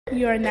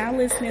You are now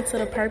listening to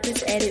the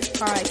Purpose Edits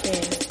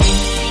podcast.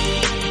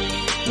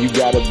 You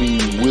got to be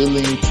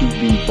willing to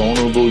be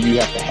vulnerable.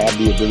 You have to have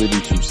the ability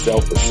to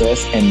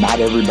self-assess, and not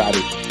everybody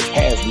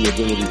has the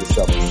ability to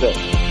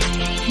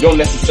self-assess. You don't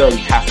necessarily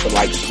have to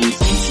like school to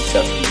be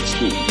successful in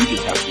school. You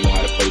just have to know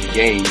how to play the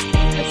game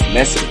and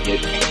finesse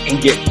it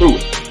and get through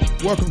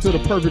it. Welcome to the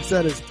Purpose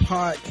Edits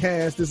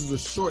podcast. This is a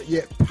short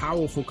yet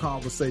powerful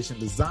conversation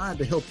designed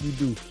to help you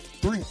do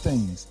 3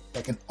 things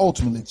that can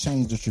ultimately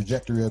change the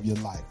trajectory of your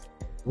life.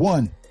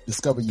 1,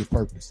 discover your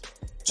purpose.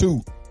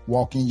 2,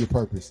 walk in your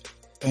purpose.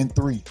 And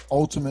 3,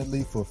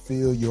 ultimately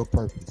fulfill your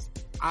purpose.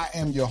 I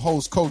am your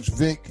host, Coach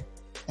Vic,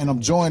 and I'm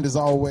joined as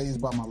always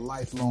by my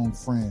lifelong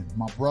friend,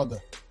 my brother,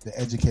 the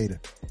educator,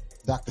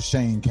 Dr.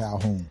 Shane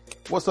Calhoun.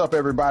 What's up,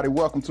 everybody?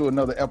 Welcome to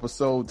another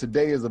episode.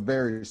 Today is a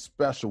very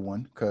special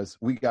one because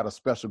we got a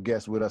special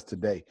guest with us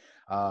today.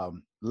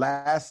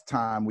 Last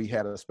time we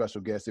had a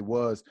special guest, it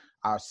was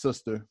our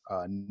sister,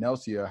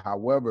 Nelsia.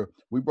 However,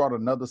 we brought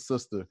another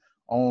sister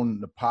on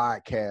the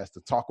podcast to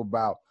talk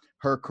about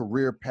her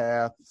career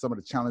path, some of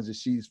the challenges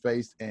she's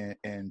faced,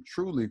 and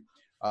truly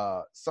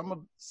some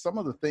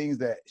of the things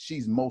that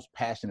she's most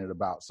passionate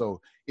about.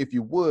 So if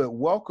you would,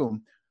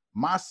 welcome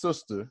my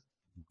sister,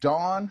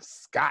 Dawn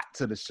Scott,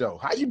 to the show.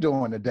 How you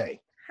doing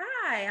today?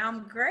 Hi,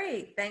 I'm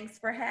great. Thanks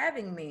for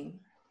having me.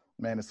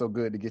 Man, it's so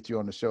good to get you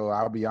on the show.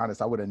 I'll be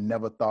honest, I would have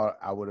never thought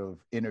I would have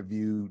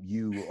interviewed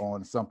you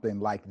on something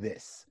like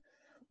this.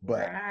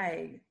 But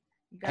right.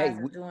 You guys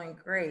are doing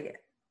great.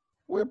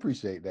 We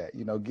appreciate that.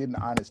 You know, getting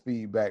honest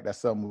feedback, that's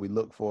something we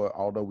look for,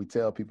 although we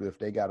tell people if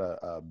they got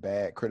a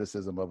bad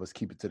criticism of us,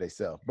 keep it to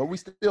themselves. But we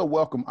still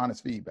welcome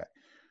honest feedback.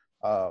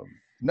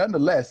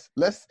 Nonetheless,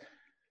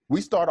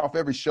 we start off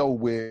every show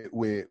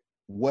with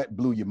what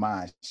blew your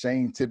mind.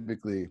 Shane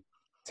typically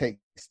takes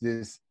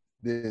this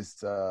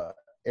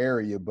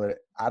area, but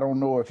I don't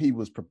know if he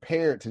was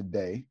prepared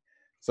today.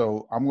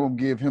 So I'm going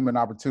to give him an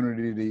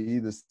opportunity to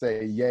either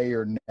say yay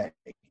or nay.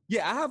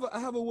 Yeah, I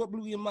have a what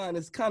blew your mind.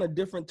 It's kind of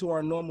different to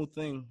our normal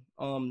thing.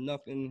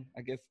 Nothing.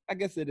 I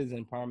guess it is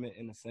empowerment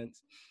in a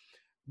sense.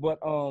 But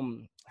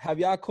have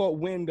y'all caught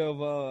wind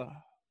of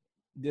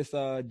this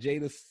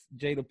Jada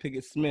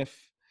Pinkett Smith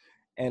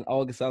and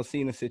August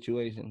Alsina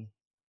situation?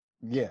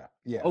 Yeah.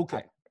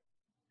 Okay.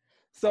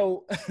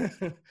 So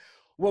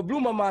what blew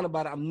my mind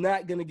about it, I'm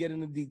not gonna get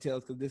into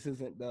details because this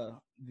isn't the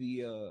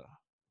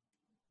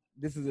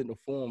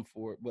forum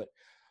for it. But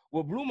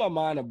what blew my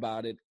mind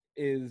about it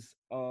is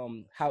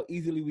how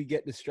easily we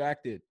get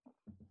distracted.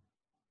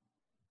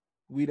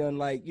 We done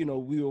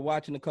we were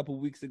watching a couple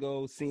weeks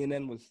ago,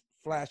 CNN was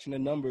flashing the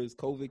numbers,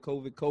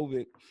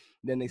 COVID.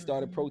 Then they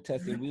started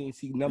protesting. We didn't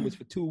see numbers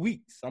for 2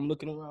 weeks. I'm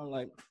looking around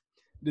like,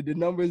 did the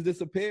numbers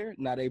disappear?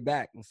 Now they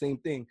back. The same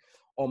thing.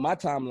 On my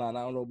timeline,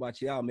 I don't know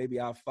about y'all, maybe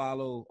I'll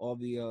follow all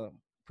the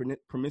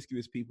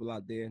promiscuous people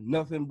out there.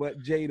 Nothing but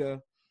Jada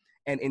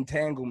and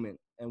entanglement.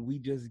 And we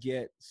just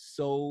get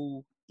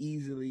so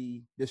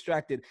easily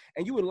distracted.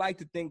 And you would like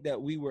to think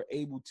that we were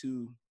able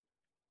to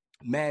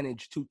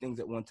manage 2 things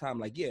at one time.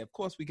 Like, yeah, of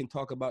course we can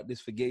talk about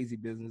this Fugazi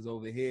business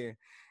over here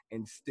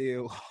and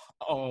still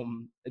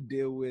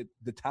deal with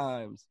the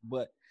times.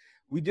 But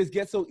we just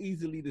get so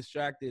easily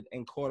distracted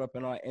and caught up,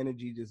 and our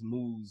energy just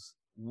moves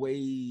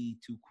way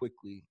too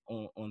quickly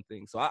on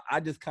things. So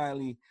I just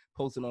kindly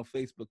posted on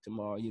Facebook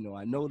tomorrow,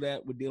 I know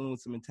that we're dealing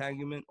with some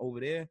entanglement over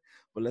there,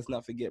 but let's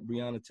not forget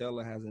Breonna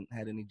Taylor hasn't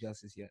had any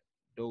justice yet.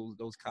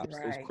 Those cops,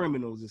 right. Those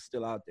criminals is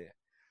still out there.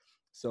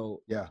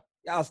 So yeah,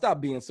 I'll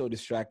stop being so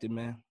distracted,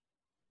 man.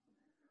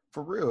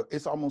 For real,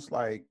 it's almost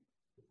like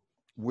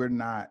we're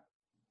not.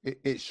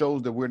 It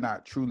shows that we're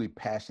not truly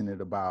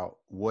passionate about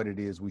what it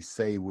is we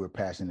say we're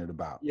passionate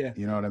about. Yeah,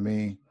 you know what I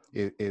mean.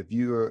 If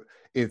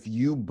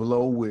you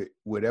blow with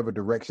whatever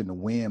direction the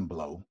wind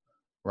blow,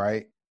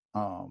 right?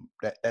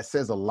 That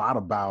says a lot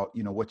about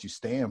what you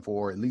stand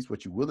for, or at least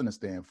what you're willing to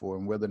stand for,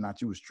 and whether or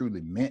not you was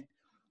truly meant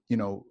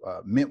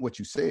what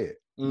you said.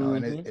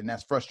 And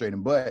that's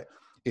frustrating. But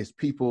it's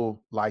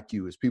people like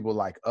you, it's people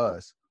like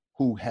us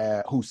who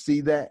see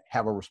that,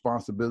 have a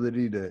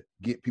responsibility to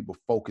get people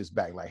focused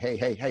back. Like,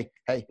 hey,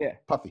 yeah.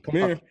 Puffy, come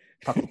here,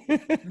 Puffy.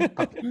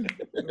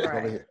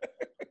 Right.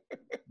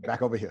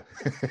 Back over here.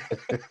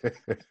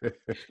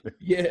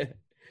 Yeah.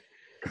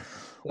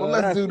 Well,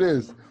 let's do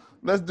this.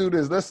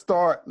 Let's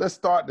start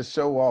the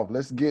show off.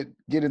 Let's get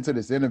into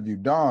this interview.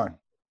 Dawn.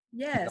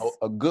 Yes.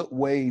 A good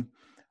way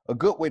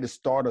to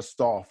start us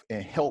off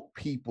and help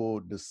people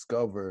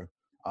discover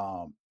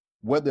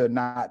whether or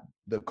not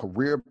the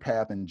career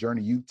path and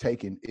journey you've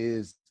taken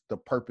is the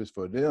purpose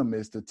for them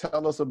is to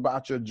tell us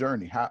about your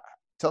journey.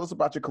 Tell us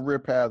about your career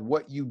path,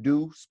 what you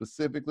do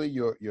specifically,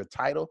 your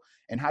title,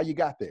 and how you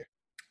got there.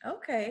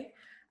 Okay.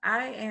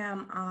 I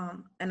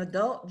am an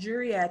adult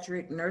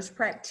geriatric nurse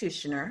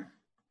practitioner.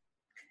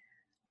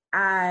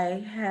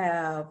 I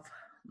have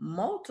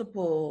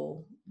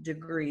multiple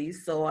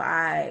degrees. So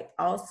I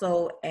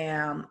also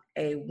am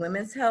a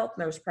women's health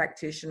nurse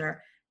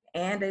practitioner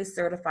and a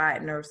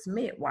certified nurse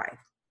midwife.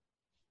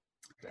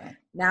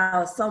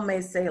 Now, some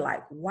may say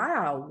like,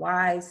 wow,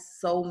 why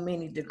so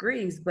many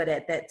degrees? But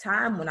at that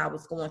time when I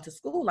was going to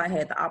school, I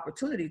had the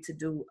opportunity to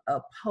do a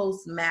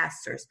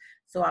postmaster's.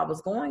 So I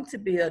was going to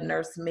be a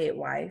nurse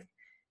midwife,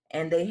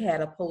 and they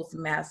had a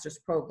postmaster's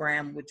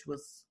program, which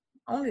was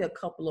only a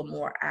couple of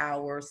more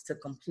hours to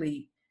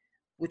complete,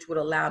 which would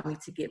allow me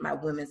to get my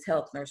women's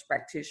health nurse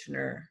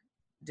practitioner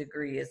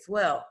degree as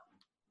well.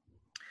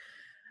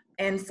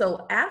 And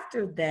so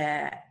after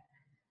that,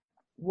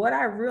 what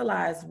I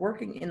realized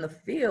working in the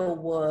field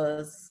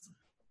was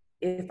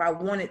if I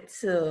wanted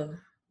to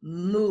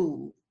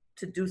move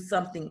to do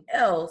something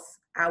else,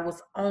 I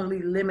was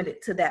only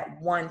limited to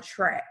that one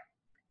track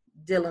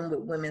dealing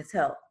with women's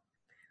health,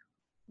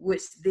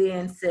 which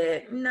then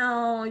said,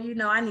 no,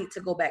 I need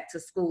to go back to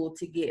school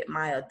to get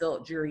my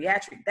adult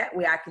geriatric. That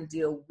way I can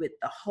deal with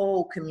the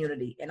whole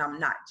community and I'm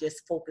not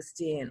just focused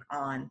in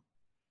on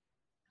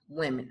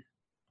women.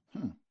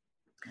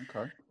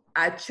 Okay.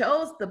 I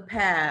chose the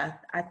path,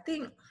 I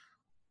think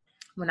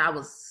when I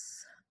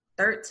was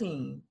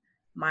 13,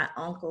 my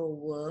uncle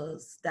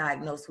was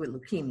diagnosed with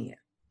leukemia.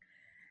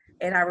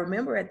 And I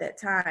remember at that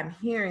time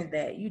hearing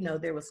that,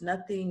 there was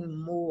nothing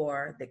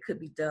more that could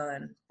be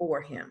done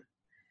for him.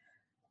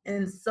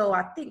 And so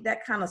I think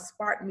that kind of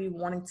sparked me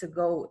wanting to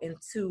go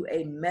into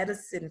a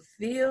medicine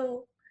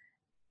field,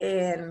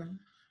 and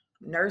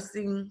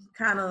nursing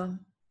kind of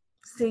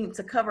seemed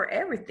to cover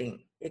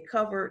everything. It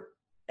covered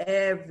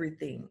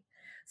everything.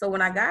 So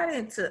when I got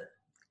into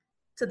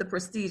the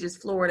prestigious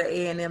Florida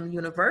A&M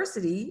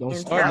University in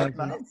South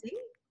Tennessee.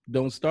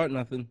 Don't start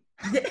nothing.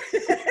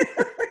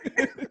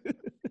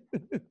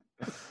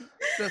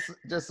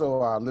 just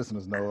so our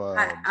listeners know,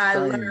 I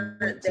learned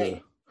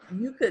that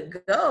you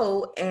could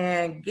go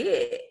and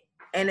get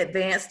an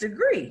advanced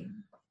degree.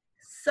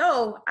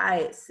 So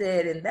I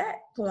said in that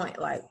point,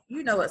 like,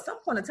 at some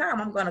point in time,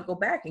 I'm going to go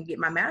back and get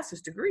my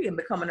master's degree and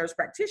become a nurse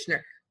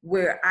practitioner,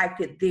 where I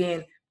could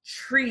then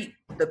treat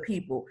the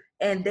people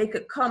and they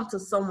could come to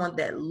someone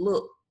that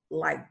looked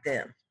like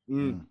them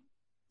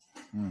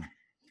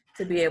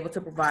to be able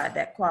to provide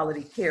that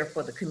quality care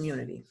for the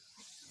community.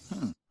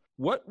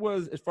 What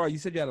was, as far as you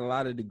said, you had a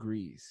lot of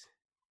degrees.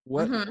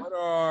 What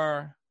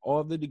are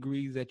all the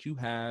degrees that you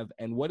have,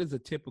 and what is a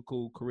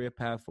typical career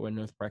path for a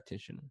nurse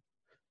practitioner?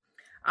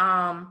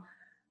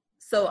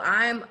 So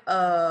I'm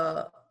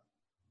a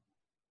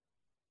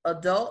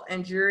adult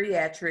and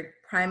geriatric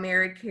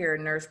primary care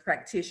nurse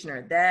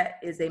practitioner. That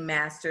is a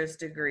master's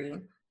degree.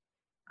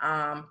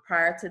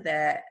 Prior to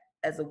that,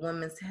 as a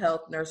women's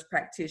health nurse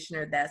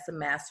practitioner, that's a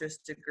master's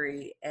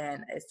degree,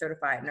 and a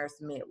certified nurse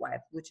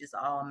midwife, which is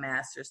all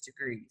master's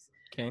degrees.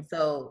 Okay.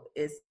 So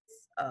it's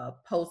a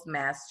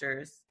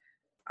postmaster's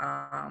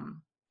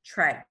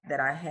track that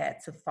I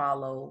had to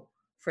follow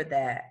for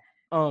that.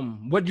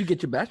 What did you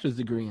get your bachelor's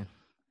degree in?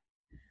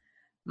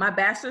 My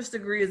bachelor's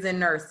degree is in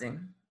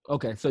nursing.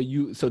 Okay,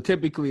 so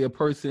typically a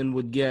person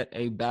would get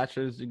a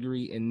bachelor's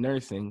degree in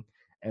nursing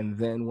and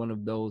then one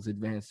of those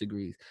advanced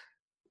degrees.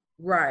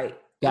 Right.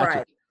 Gotcha.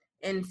 Right.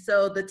 And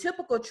so the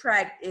typical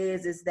track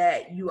is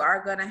that you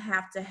are going to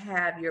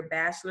have your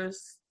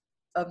bachelor's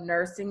of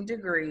nursing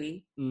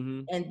degree,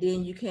 and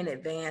then you can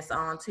advance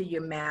on to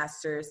your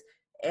master's.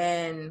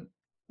 And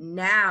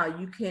now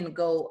you can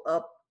go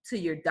up to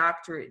your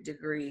doctorate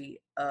degree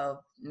of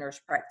nurse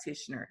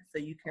practitioner. So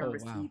you can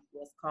receive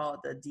what's called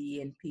a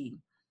DNP,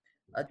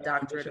 a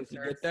doctorate of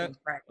nursing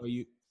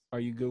practice. Are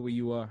you good where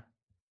you are?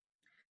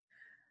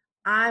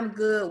 I'm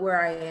good where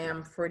I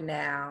am for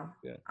now.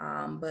 Yeah.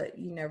 But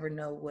you never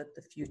know what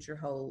the future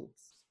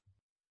holds.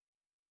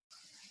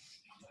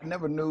 I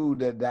never knew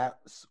that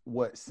that's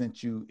what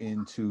sent you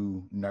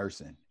into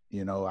nursing.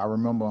 I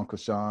remember Uncle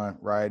Sean,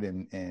 right,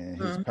 and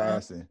his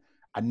passing.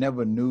 I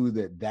never knew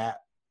that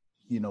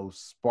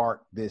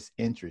sparked this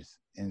interest.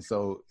 And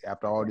so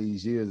after all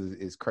these years,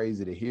 it's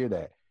crazy to hear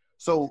that.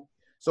 So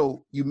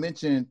you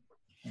mentioned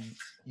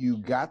you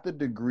got the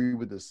degree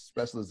with the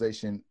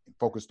specialization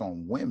focused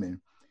on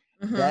women.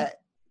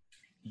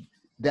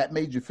 That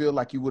made you feel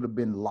like you would have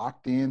been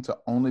locked in to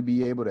only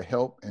be able to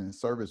help and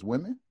service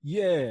women?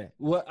 Yeah.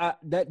 Well,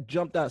 that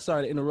jumped out.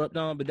 Sorry to interrupt,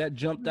 Don, but that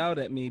jumped out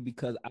at me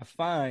because I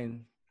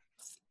find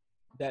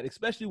that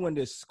especially when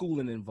there's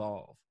schooling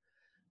involved,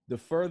 the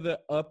further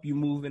up you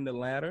move in the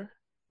ladder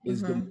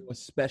is the more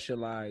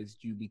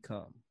specialized you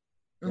become.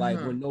 Like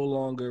we're no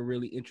longer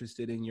really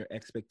interested in your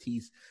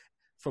expertise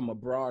from a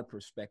broad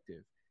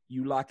perspective.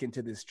 You lock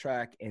into this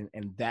track and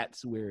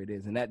that's where it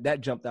is. And that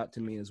jumped out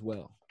to me as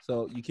well.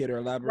 So you care to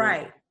elaborate?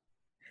 Right.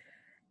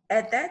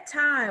 At that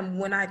time,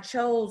 when I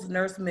chose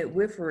nurse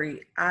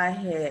midwifery, I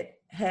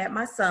had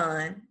my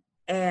son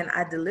and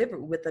I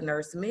delivered with a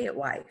nurse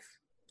midwife.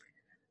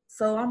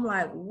 So I'm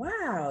like,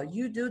 wow,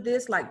 you do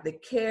this, like the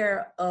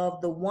care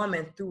of the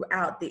woman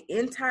throughout the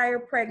entire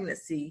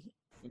pregnancy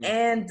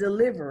and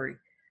delivery.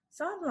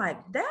 So I'm like,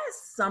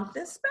 that's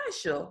something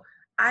special.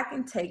 I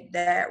can take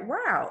that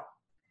route.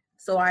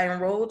 So I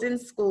enrolled in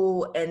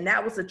school, and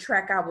that was a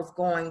track I was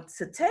going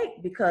to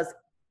take because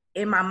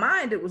in my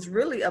mind, it was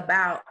really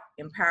about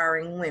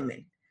empowering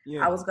women.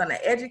 Yeah. I was going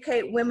to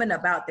educate women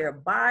about their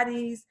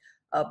bodies,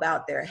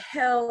 about their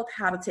health,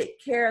 how to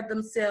take care of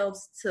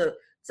themselves, to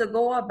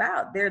go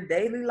about their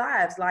daily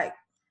lives, like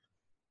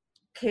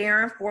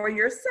caring for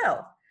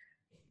yourself.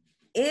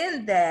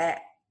 In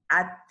that,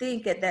 I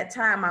think at that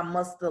time I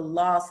must have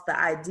lost the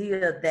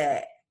idea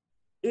that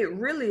it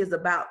really is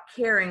about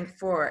caring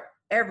for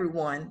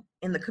everyone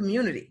in the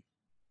community.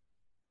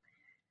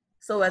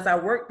 So as I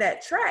worked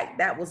that track,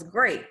 that was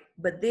great.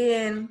 But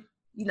then,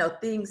 you know,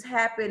 things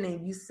happen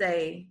and you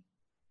say,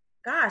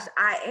 gosh,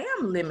 I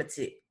am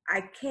limited.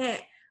 I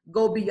can't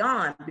go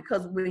beyond,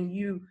 because when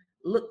you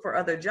look for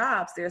other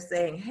jobs, they're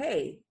saying,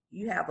 hey,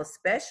 you have a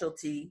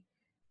specialty,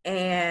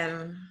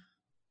 and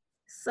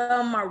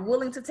some are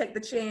willing to take the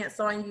chance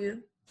on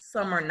you,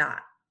 some are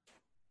not.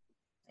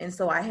 And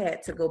so I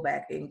had to go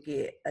back and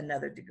get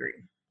another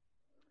degree,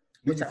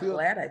 which I'm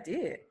glad I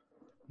did.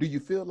 Do you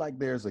feel like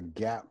there's a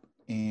gap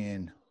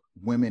in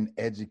women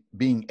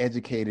being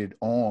educated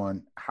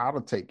on how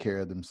to take care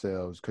of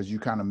themselves? Because you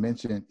kind of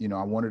mentioned, you know,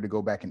 I wanted to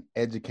go back and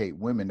educate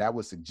women. That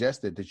was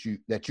suggested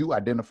that you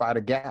identified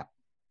a gap.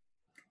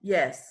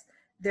 Yes,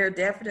 there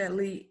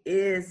definitely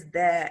is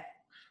that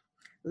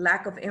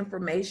lack of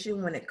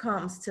information when it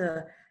comes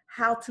to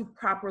how to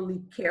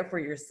properly care for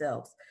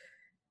yourselves.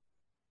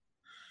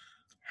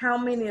 How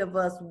many of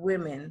us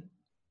women,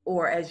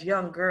 or as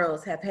young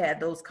girls, have had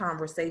those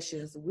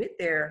conversations with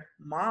their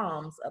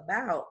moms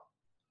about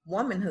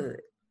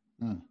womanhood,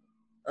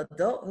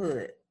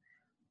 adulthood,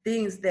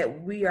 things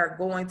that we are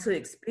going to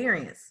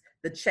experience,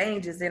 the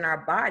changes in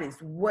our bodies?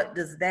 What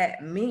does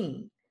that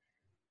mean?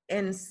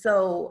 And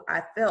so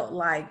I felt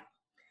like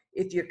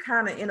if you're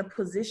kind of in a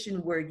position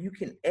where you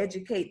can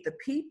educate the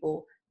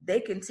people, they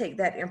can take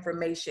that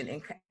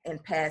information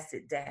and pass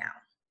it down.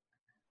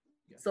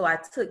 Yeah. So I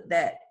took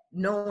that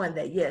knowing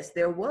that, yes,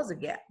 there was a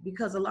gap,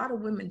 because a lot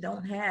of women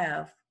don't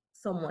have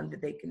someone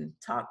that they can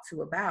talk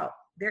to about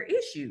their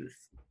issues.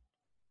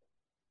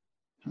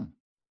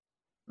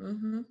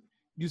 Mm-hmm.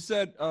 You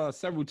said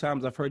several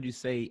times, I've heard you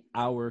say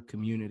our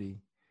community,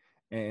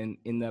 and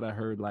in that I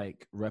heard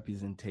like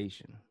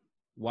representation.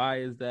 Why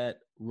is that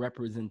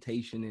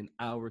representation in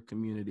our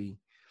community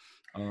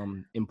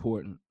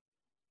important?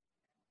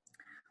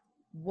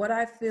 What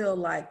I feel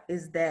like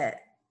is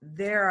that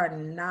there are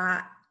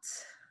not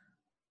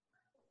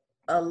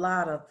a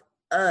lot of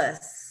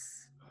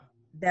us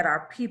that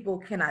our people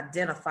can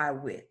identify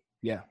with.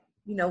 Yeah.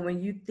 You know,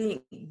 when you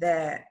think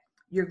that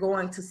you're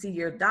going to see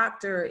your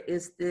doctor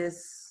is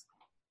this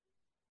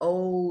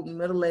old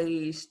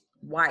middle-aged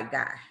white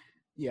guy.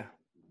 Yeah.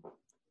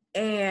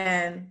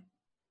 And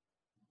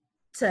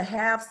to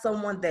have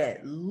someone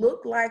that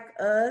look like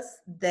us,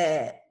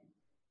 that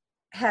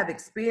have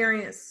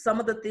experienced some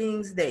of the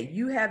things that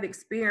you have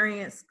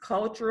experienced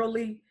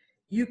culturally,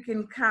 you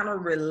can kind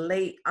of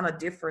relate on a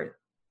different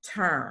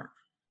term.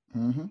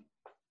 Mm-hmm.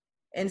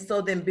 And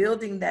so then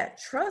building that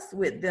trust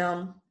with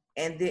them,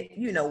 and then,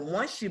 you know,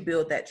 once you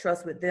build that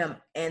trust with them,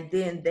 and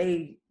then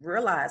they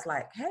realize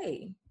like,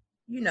 hey,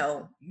 you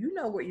know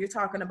what you're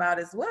talking about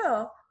as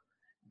well,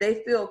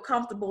 they feel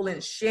comfortable in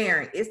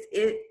sharing. It's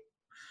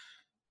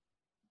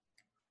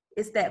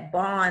that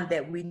bond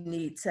that we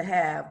need to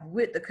have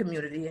with the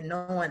community, and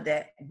knowing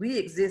that we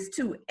exist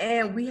too,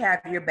 and we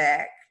have your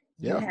back.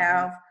 Yeah. You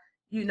have,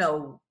 you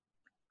know,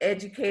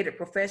 educated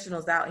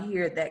professionals out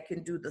here that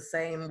can do the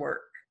same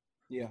work.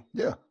 Yeah.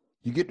 Yeah.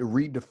 You get to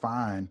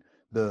redefine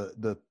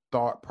the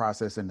thought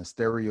process and the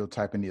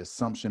stereotype and the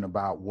assumption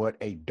about what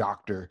a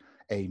doctor,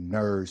 a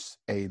nurse,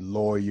 a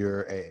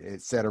lawyer,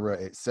 et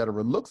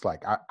cetera, looks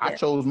like. I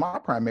chose my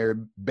primary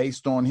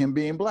based on him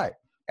being Black.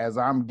 As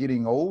I'm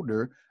getting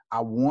older,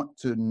 I want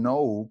to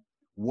know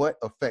what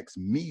affects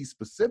me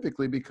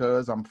specifically,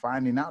 because I'm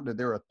finding out that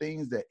there are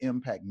things that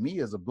impact me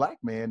as a Black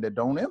man that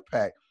don't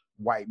impact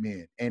white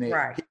men. And it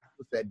hits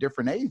at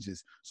different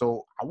ages.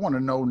 So I want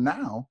to know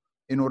now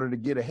in order to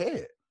get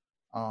ahead.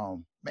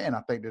 Man,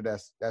 I think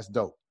that's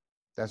dope.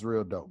 That's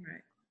real dope.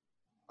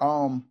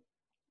 Right.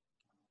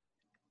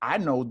 I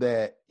know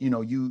that, you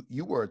know,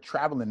 you were a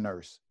traveling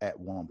nurse at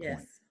one point.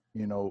 Yes.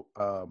 You know,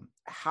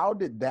 how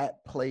did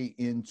that play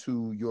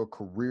into your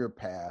career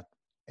path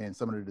and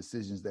some of the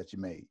decisions that you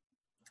made?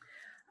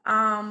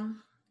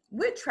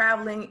 With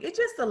traveling, it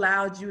just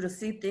allowed you to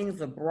see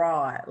things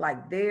abroad,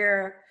 like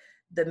the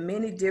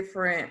many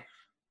different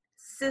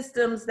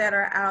systems that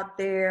are out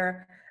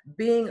there,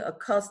 being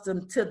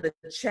accustomed to the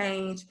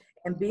change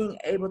and being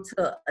able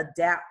to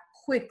adapt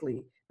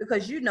quickly.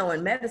 Because, you know,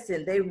 in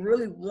medicine, they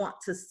really want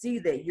to see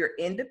that you're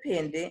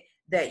independent,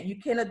 that you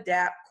can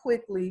adapt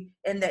quickly,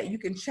 and that you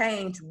can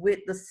change with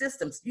the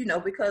systems, you know,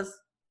 because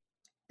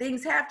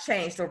things have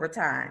changed over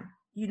time.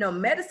 You know,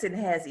 medicine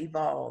has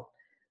evolved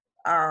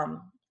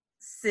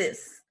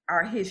since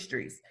our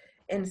histories.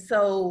 And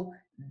so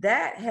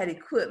that had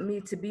equipped me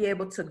to be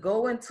able to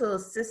go into a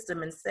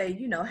system and say,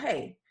 you know,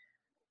 hey,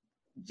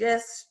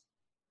 just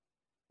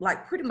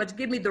like pretty much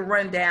give me the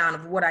rundown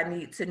of what I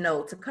need to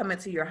know to come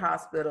into your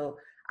hospital.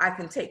 I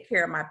can take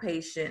care of my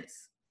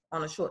patients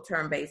on a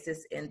short-term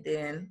basis and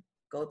then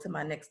go to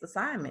my next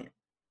assignment.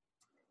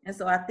 And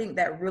so I think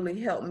that really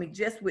helped me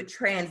just with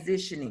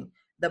transitioning,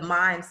 the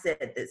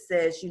mindset that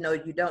says,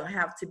 you don't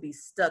have to be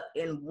stuck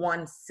in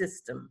one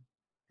system.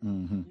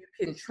 Mm-hmm. You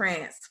can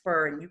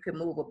transfer and you can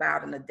move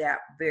about and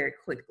adapt very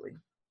quickly.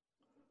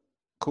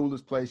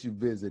 Coolest place you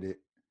visited,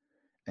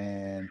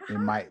 and it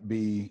might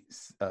be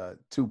a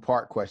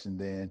 2-part question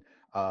then.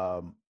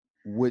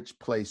 Which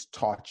place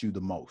taught you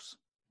the most?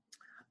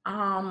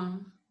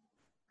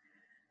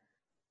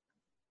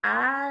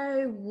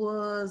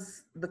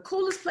 The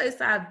coolest place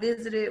I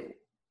visited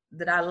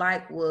that I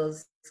liked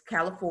was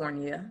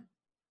California.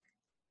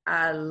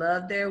 I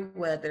love their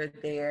weather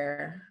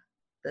there.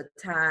 The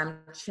time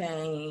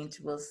change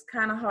was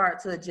kind of hard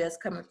to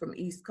adjust coming from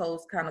East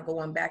Coast, kind of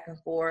going back and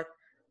forth.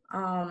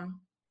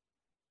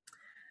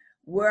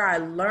 Where I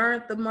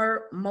learned the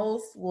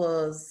most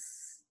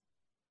was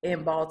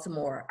in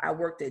Baltimore. I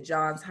worked at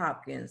Johns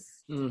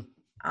Hopkins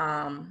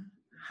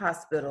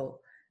Hospital,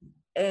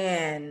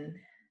 and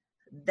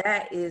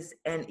that is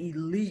an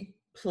elite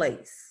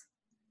place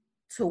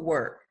to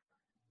work.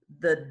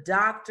 The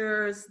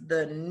doctors,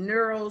 the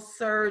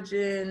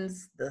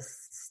neurosurgeons, the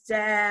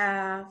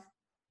staff,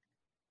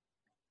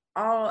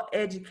 all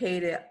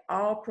educated,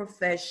 all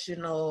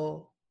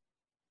professional,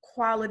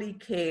 quality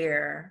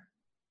care.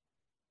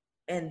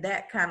 And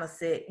that kind of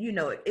set,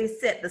 it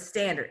set the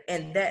standard.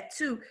 And that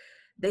too,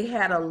 they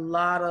had a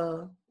lot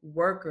of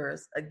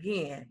workers,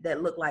 again,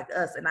 that look like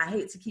us. And I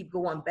hate to keep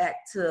going back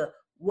to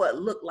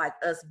what looked like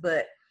us,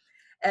 but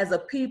as a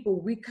people,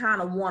 we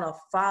kind of want to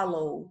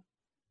follow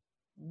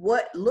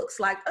what looks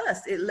like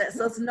us. It lets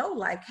us know,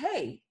 like,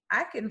 hey,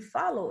 I can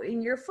follow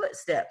in your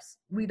footsteps.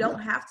 We don't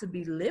have to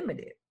be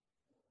limited.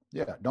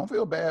 Yeah, don't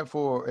feel bad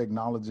for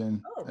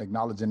acknowledging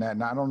that.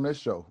 Not on this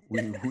show.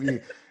 We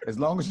as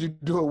long as you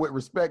do it with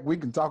respect, we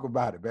can talk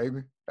about it,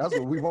 baby. That's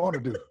what we want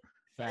to do.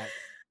 Fact.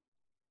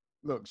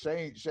 Look,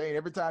 Shane,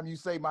 every time you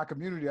say my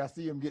community, I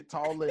see him get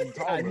taller and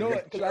taller. I know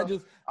it,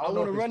 because I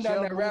want to run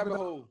down that rabbit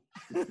hole.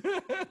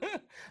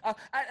 And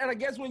I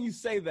guess when you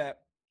say that,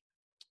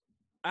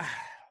 because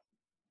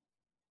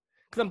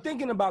I'm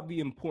thinking about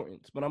the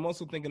importance, but I'm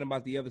also thinking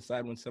about the other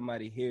side when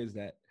somebody hears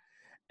that.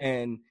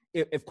 And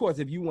of course,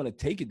 if you want to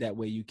take it that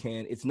way, you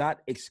can. It's not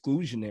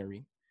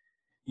exclusionary.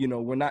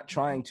 We're not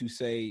trying to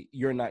say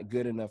you're not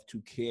good enough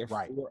to care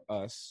for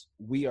us.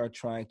 We are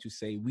trying to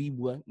say we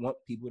want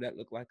people that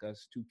look like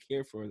us to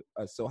care for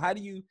us. So how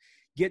do you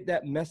get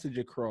that message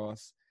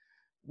across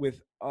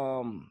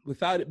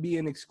without it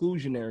being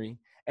exclusionary?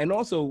 And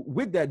also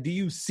with that, do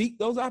you seek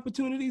those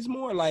opportunities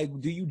more? Like,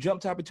 do you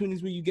jump to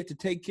opportunities where you get to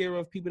take care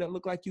of people that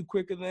look like you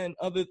quicker than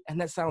others? And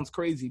that sounds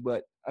crazy,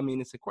 but I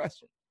mean, it's a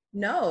question.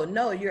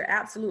 No, you're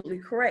absolutely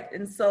correct.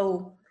 And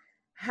so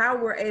how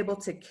we're able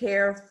to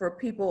care for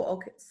people.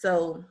 Okay,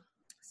 so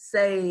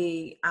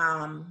say,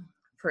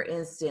 for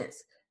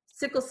instance,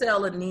 sickle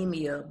cell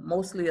anemia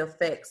mostly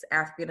affects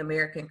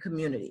African-American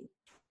community,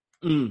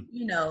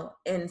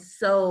 and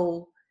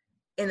so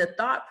in the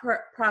thought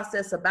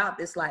process about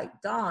this, like,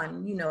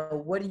 Dawn,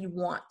 what do you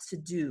want to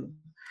do?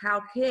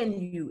 How can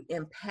you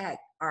impact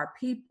our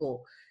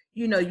people?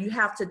 You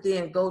have to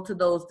then go to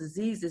those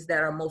diseases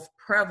that are most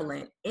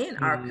prevalent in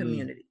our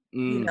community,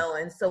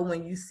 and so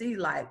when you see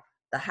like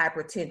the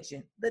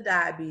hypertension, the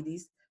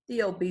diabetes,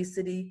 the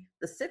obesity,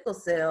 the sickle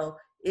cell,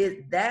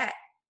 that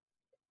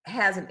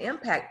has an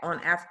impact on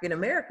African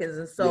Americans.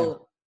 And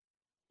so,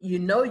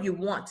 you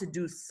want to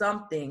do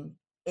something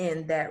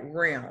in that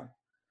realm.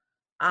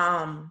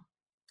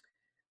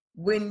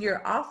 When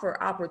you're offered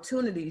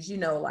opportunities,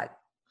 like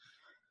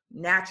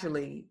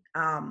naturally,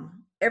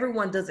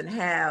 everyone doesn't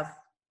have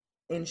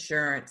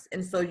insurance.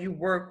 And so you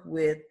work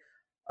with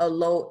a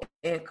low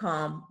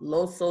income,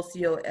 low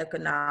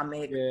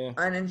socioeconomic,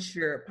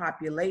 uninsured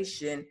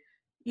population,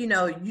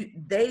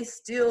 they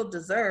still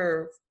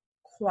deserve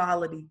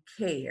quality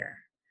care.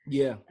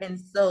 Yeah. And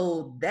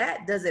so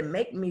that doesn't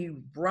make me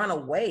run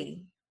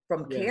away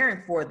from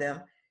caring for them.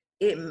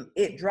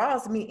 It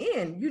draws me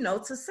in,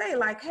 to say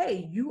like,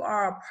 hey, you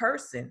are a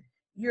person,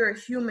 you're a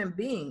human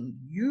being.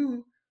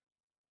 You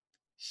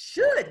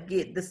should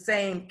get the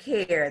same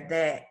care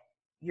that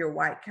your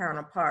white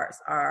counterparts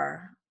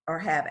are or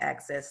have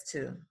access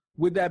to.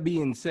 With that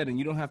being said, and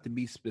you don't have to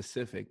be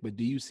specific, but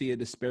do you see a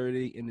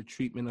disparity in the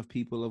treatment of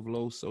people of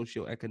low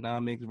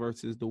socioeconomics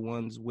versus the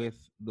ones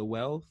with the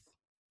wealth?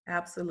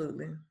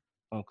 Absolutely.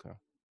 Okay.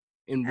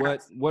 And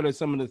what are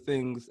some of the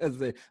things, I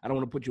don't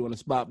want to put you on the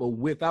spot, but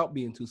without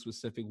being too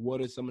specific, what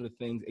are some of the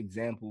things,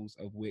 examples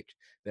of which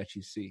that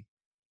you see?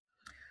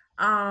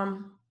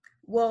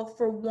 Well,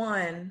 for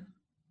one,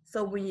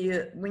 so when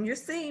you're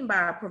seen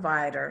by a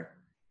provider,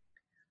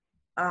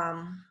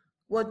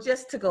 well,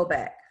 just to go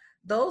back,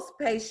 those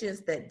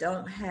patients that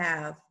don't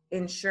have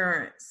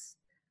insurance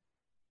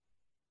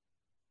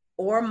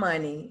or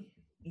money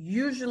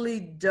usually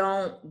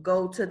don't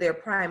go to their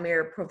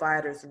primary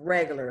providers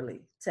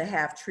regularly to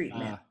have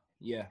treatment.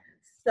 Yeah.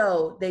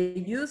 So they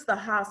use the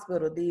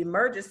hospital, the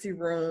emergency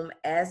room,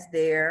 as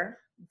their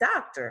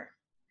doctor.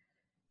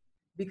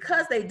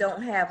 Because they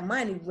don't have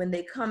money, when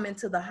they come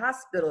into the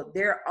hospital,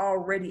 they're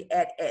already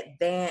at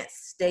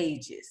advanced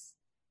stages,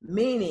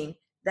 meaning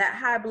that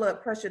high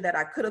blood pressure that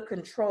I could have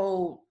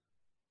controlled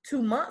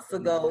 2 months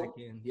ago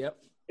Yep.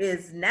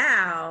 is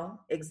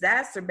now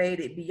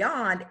exacerbated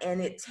beyond,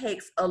 and it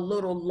takes a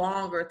little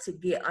longer to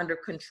get under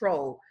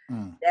control.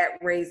 That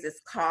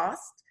raises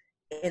cost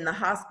in the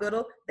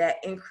hospital, that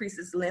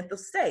increases length of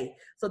stay.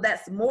 So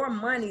that's more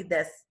money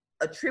that's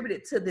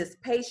attributed to this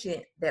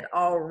patient that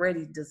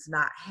already does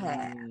not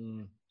have.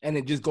 And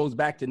it just goes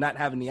back to not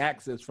having the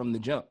access from the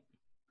jump.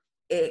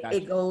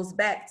 It goes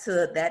back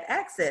to that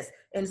access.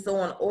 And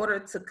so in order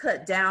to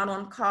cut down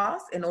on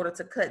costs, in order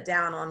to cut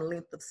down on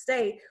length of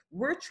stay,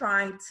 we're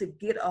trying to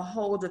get a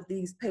hold of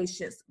these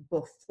patients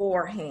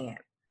beforehand.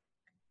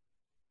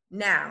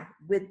 Now,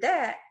 with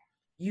that,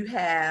 you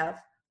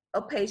have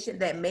a patient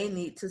that may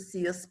need to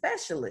see a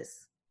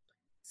specialist.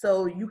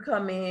 So you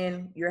come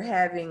in, you're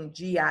having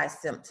GI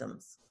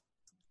symptoms.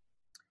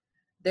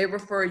 They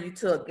refer you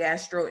to a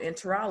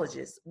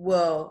gastroenterologist.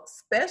 Well,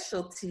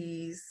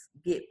 specialties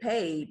get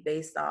paid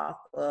based off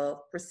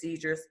of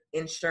procedures,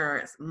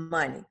 insurance,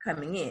 money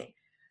coming in.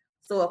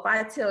 So if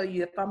I tell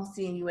you, if I'm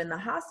seeing you in the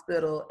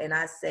hospital and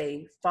I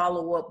say,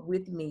 follow up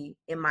with me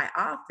in my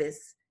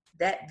office,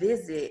 that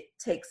visit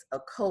takes a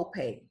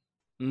copay,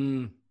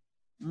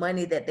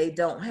 money that they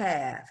don't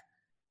have.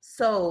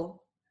 So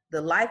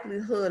the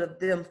likelihood of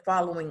them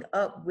following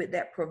up with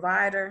that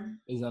provider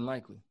is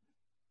unlikely.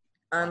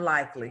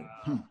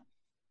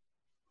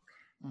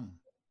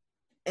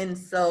 And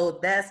so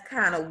that's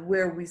kind of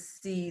where we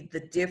see the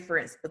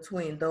difference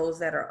between those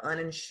that are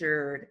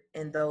uninsured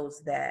and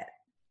those that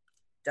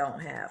don't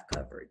have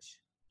coverage,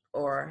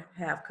 or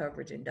have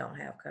coverage and don't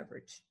have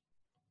coverage.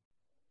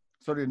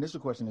 So the initial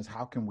question is,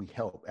 how can we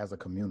help as a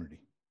community?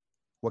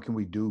 What can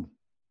we do?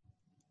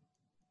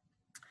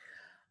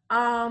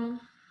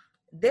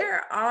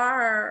 There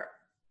are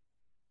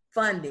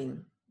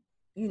funding.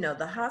 You know,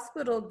 the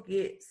hospital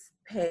gets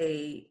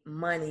paid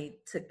money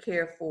to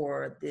care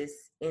for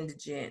this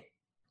indigent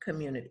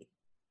community.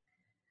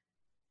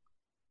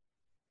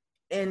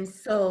 And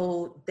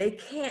so they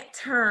can't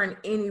turn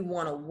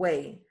anyone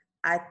away.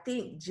 I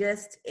think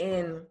just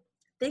in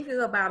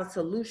thinking about a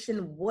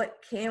solution,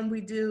 what can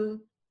we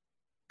do?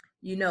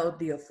 You know,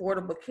 the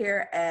Affordable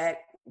Care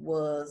Act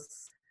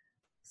was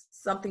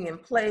something in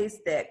place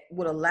that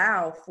would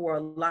allow for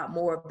a lot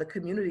more of the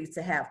community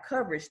to have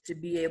coverage, to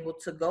be able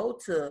to go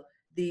to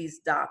these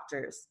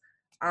doctors.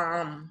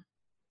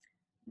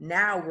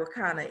 Now we're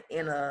kind of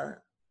in a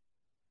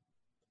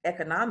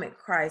economic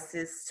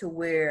crisis to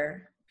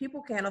where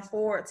people can't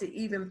afford to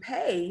even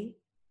pay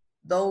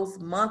those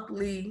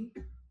monthly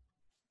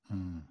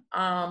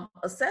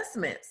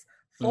assessments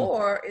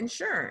for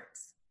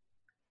insurance.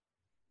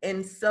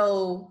 And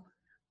so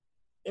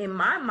in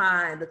my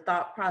mind, the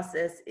thought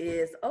process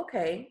is,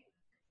 okay,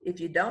 if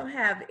you don't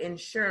have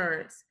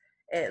insurance,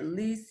 at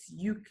least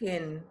you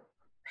can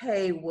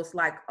pay what's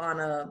like on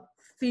a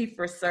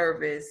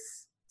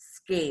fee-for-service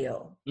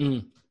scale,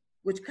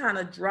 which kind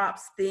of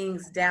drops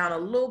things down a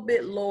little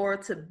bit lower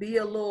to be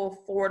a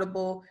little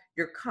affordable.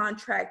 You're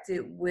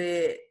contracted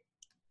with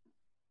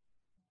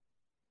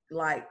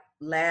like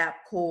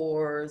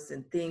LabCorps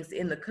and things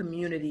in the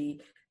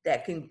community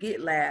that can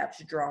get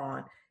labs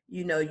drawn.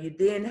 You know, you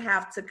then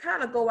have to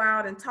kind of go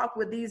out and talk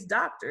with these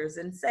doctors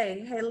and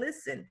say, hey,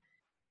 listen,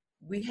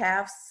 we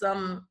have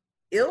some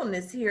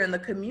illness here in the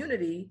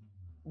community.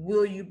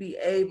 Will you be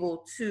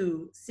able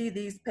to see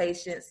these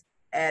patients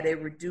at a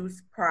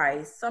reduced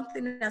price,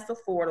 something that's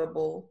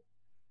affordable,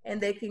 and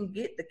they can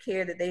get the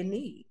care that they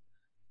need?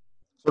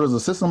 So does a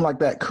system like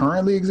that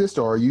currently exist,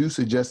 or are you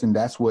suggesting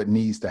that's what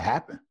needs to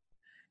happen?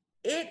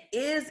 It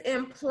is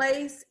in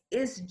place.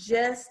 It's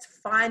just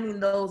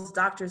finding those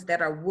doctors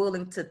that are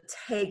willing to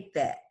take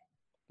that.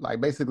 Like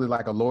basically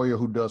like a lawyer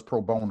who does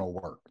pro bono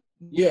work.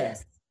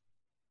 Yes.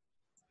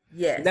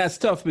 Yes. That's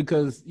tough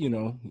because, you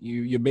know,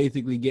 you're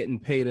basically getting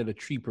paid at a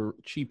cheaper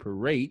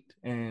rate.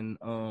 And,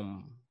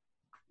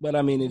 but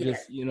I mean, it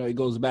just, you know, it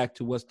goes back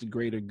to what's the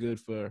greater good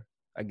for,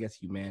 I guess,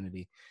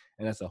 humanity.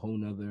 And that's a whole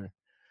nother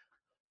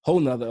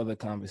other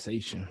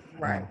conversation.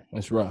 Right.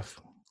 That's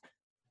rough.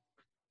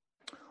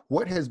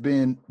 What has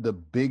been the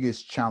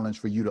biggest challenge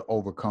for you to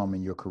overcome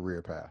in your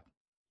career path,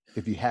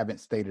 if you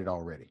haven't stated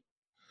already?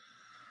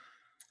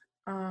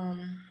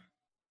 The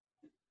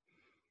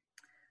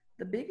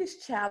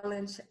biggest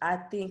challenge, I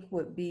think,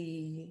 would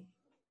be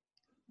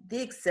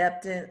the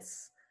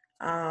acceptance,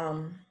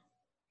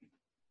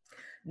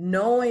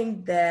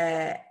 knowing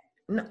that,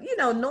 you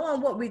know,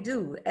 knowing what we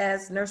do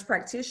as nurse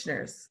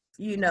practitioners,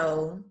 you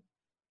know,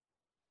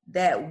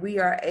 that we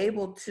are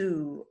able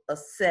to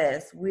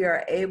assess, we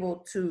are able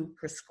to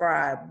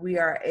prescribe, we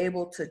are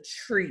able to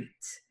treat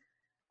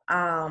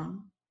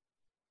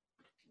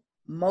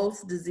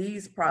most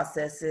disease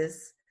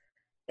processes,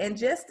 and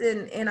just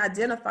in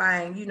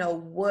identifying, you know,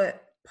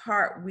 what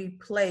part we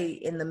play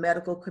in the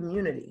medical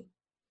community.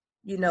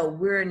 You know,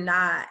 we're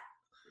not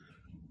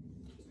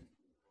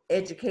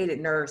educated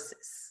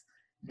nurses,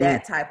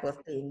 that type of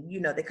thing.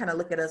 You know, they kind of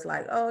look at us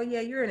like, oh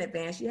yeah, you're in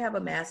advanced, you have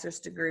a master's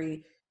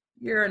degree,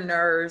 you're a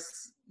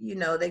nurse, you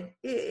know,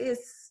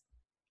 is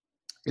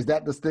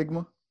that the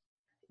stigma?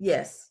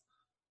 Yes.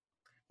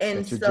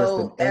 And that you're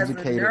so just an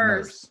educated as a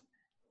nurse,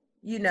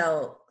 you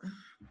know,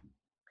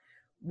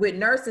 with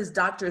nurses,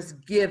 doctors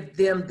give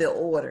them the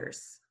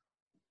orders.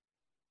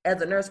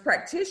 As a nurse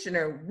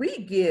practitioner,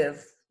 we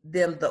give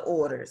them the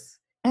orders,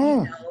 you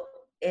know,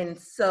 and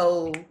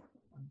so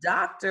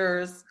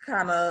doctors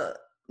kind of,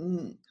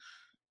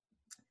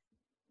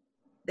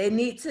 they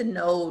need to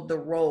know the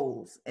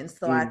roles. And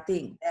so I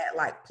think that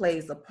like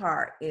plays a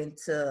part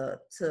into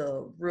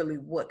really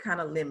what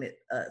kind of limit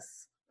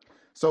us.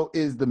 So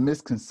is the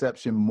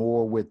misconception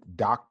more with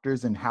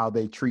doctors and how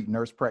they treat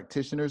nurse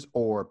practitioners,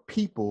 or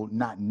people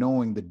not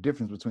knowing the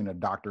difference between a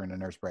doctor and a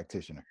nurse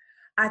practitioner?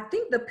 I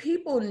think the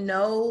people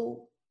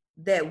know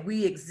that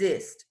we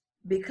exist,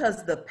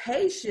 because the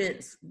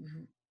patients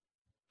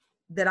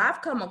that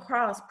I've come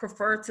across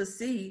prefer to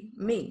see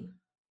me.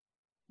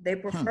 They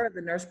prefer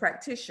the nurse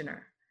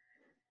practitioner.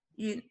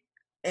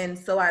 And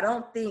so I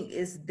don't think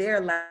it's their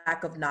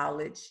lack of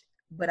knowledge,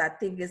 but I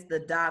think it's the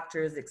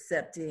doctors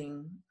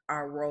accepting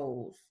our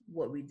roles,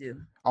 what we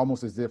do.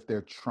 Almost as if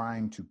they're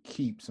trying to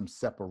keep some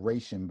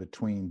separation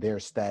between their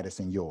status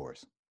and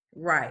yours.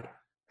 Right.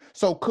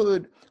 So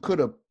could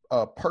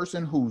a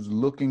person who's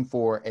looking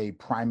for a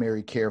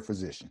primary care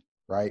physician,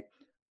 right,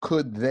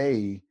 could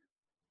they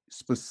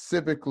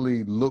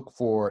specifically look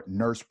for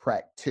nurse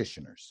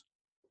practitioners?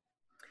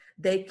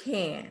 They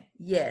can,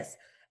 yes.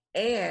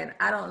 And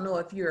I don't know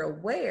if you're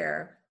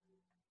aware,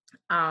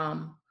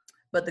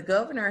 but the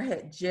governor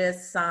had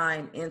just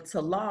signed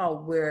into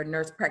law where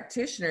nurse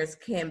practitioners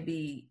can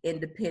be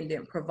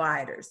independent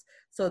providers.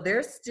 So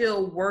they're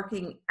still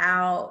working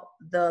out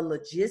the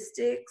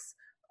logistics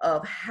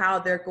of how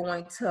they're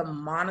going to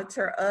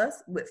monitor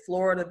us, with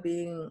Florida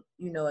being,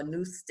 you know, a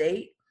new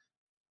state,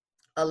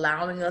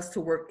 allowing us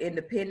to work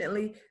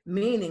independently,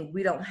 meaning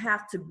we don't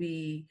have to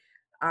be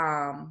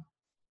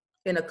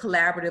in a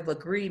collaborative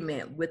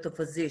agreement with a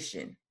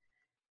physician.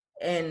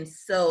 And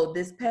so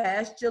this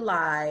past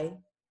July,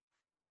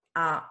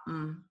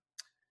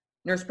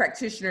 nurse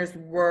practitioners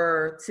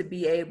were to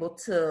be able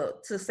to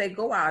say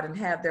go out and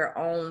have their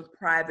own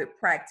private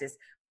practice,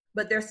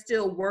 but they're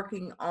still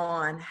working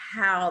on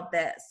how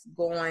that's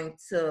going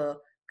to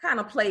kind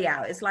of play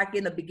out. It's like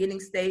in the beginning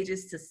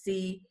stages to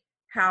see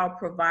how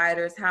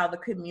providers, how the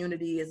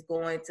community is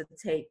going to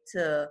take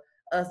to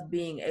us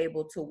being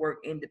able to work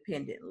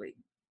independently.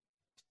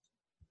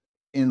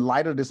 In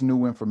light of this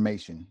new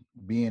information,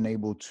 being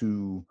able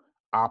to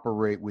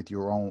operate with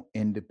your own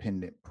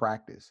independent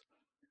practice,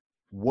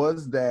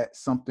 was that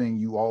something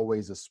you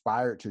always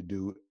aspired to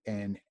do?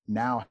 And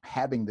now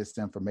having this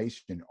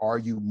information, are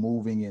you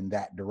moving in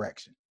that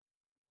direction?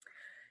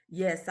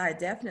 Yes, I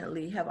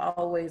definitely have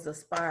always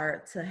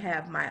aspired to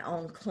have my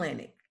own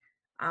clinic.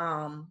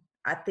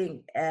 I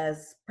think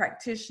as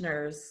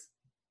practitioners,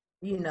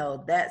 you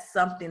know, that's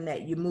something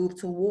that you move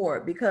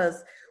toward,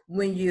 because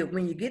when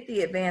you get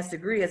the advanced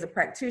degree as a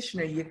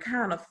practitioner, you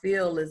kind of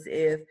feel as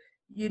if,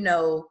 you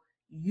know,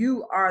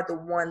 you are the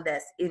one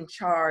that's in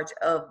charge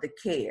of the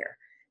care.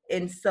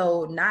 And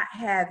so not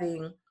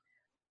having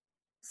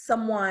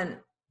someone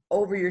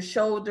over your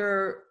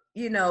shoulder,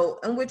 you know,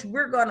 in which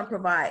we're going to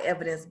provide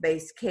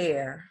evidence-based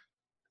care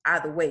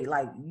either way,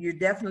 like you're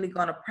definitely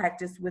going to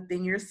practice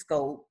within your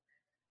scope,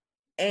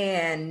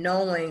 and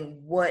knowing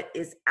what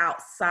is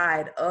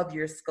outside of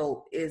your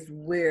scope is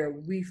where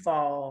we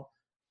fall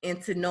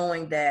into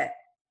knowing that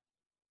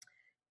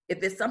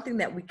if it's something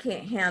that we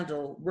can't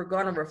handle, we're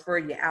going to refer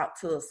you out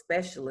to a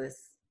specialist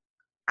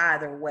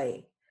either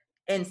way.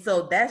 And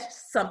so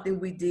that's something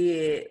we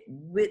did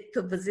with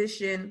the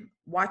physician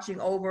watching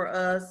over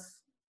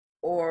us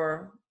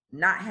or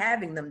not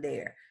having them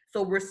there.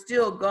 So we're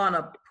still going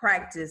to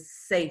practice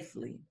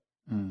safely.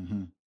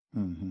 Mm-hmm.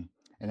 Mm-hmm.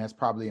 And that's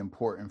probably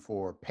important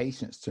for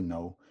patients to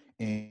know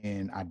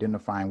in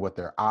identifying what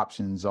their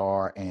options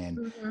are.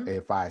 And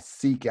if I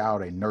seek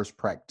out a nurse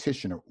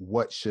practitioner,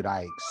 what should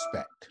I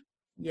expect?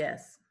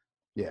 Yes.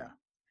 Yeah.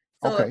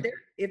 So okay.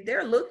 if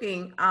they're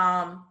looking,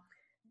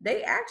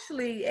 they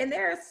actually, and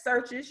there are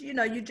searches, you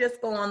know, you just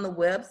go on the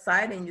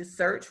website and you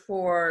search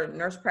for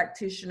nurse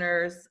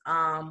practitioners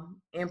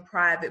in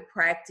private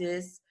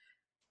practice.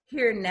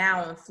 Here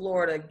now in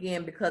Florida,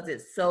 again, because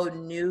it's so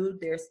new,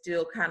 they're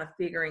still kind of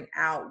figuring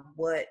out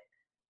what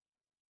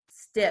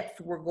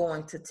steps we're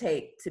going to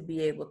take to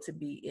be able to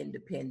be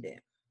independent.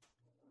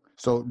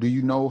 So do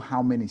you know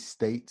how many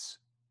states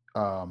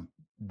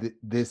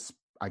this,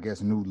 I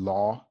guess, new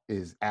law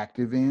is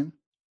active in?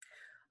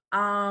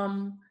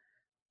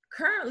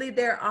 Currently,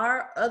 there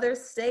are other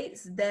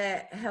states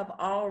that have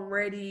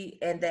already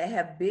and that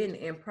have been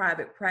in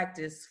private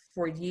practice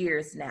for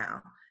years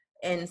now.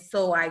 And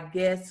so I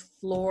guess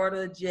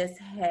Florida just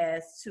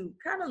has to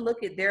kind of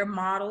look at their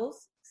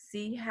models,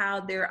 see how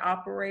they're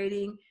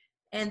operating,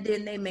 and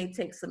then they may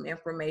take some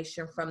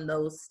information from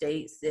those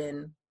states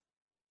and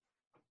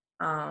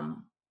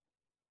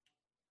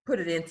put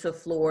it into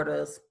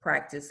Florida's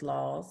practice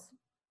laws.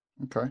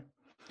 Okay.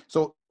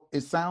 So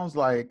it sounds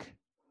like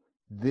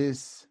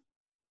this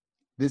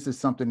is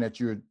something that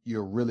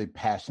you're really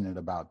passionate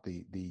about,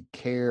 the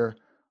care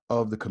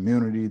of the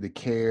community, the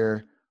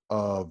care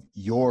of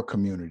your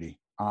community.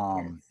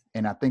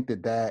 And I think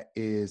that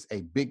is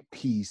a big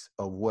piece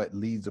of what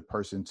leads a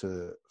person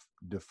to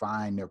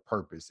define their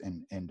purpose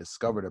and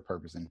discover their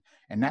purpose.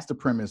 And that's the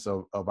premise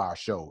of our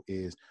show.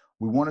 Is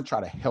we want to try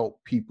to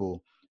help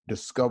people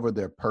discover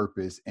their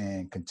purpose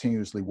and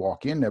continuously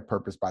walk in their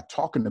purpose by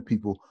talking to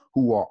people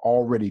who are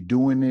already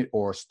doing it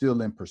or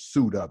still in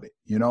pursuit of it.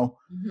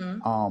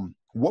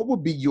 What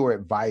would be your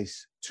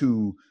advice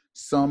to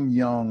some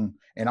young,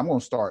 and I'm going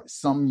to start,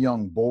 some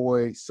young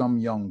boy, some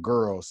young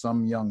girl,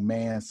 some young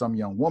man, some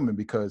young woman,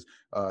 because,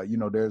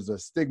 there's a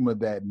stigma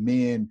that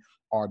men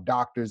are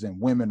doctors and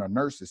women are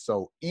nurses.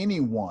 So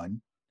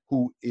anyone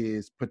who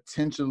is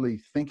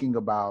potentially thinking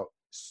about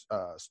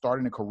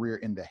starting a career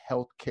in the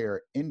healthcare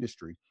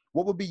industry,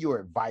 what would be your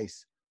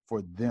advice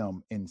for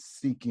them in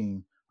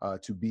seeking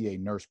to be a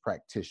nurse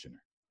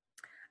practitioner?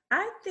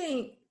 I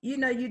think,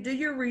 you do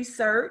your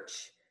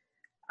research.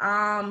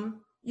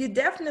 You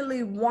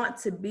definitely want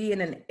to be in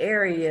an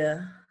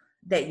area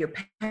that you're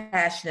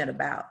passionate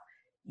about.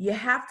 You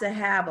have to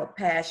have a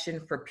passion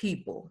for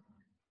people,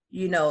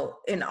 in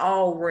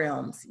all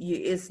realms.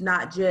 It's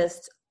not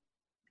just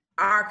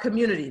our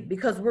community,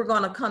 because we're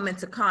going to come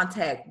into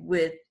contact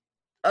with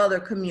other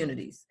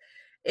communities.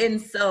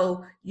 And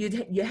so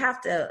you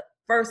have to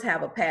first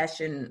have a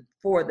passion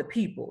for the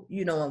people,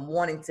 and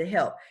wanting to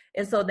help.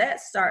 And so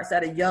that starts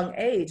at a young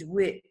age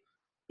with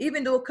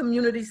even do a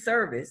community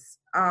service,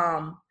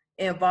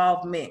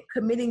 involvement,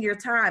 committing your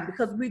time,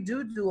 because we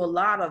do a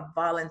lot of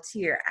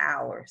volunteer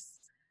hours.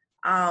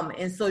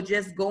 And so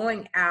just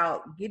going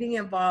out, getting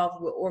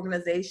involved with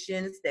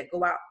organizations that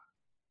go out.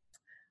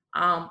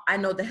 I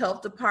know the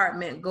health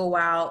department go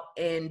out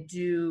and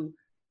do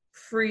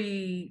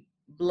free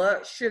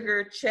blood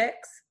sugar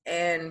checks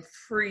and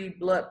free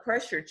blood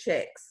pressure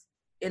checks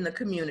in the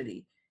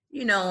community,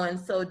 and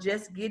so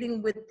just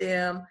getting with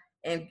them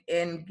and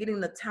getting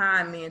the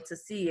time in to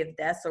see if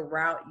that's a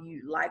route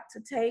you like to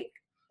take.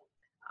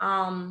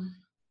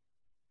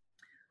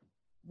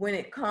 When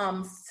it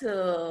comes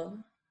to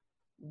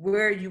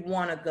where you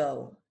want to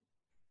go,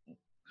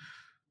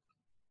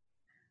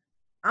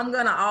 I'm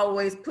going to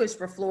always push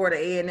for Florida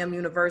A&M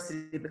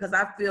University, because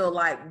I feel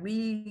like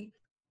we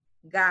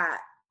got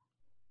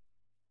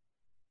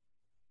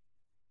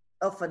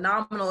a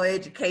phenomenal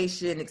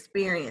education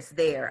experience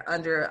there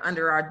under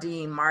our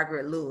dean,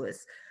 Margaret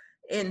Lewis.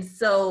 And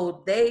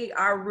so they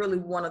are really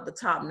one of the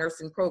top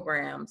nursing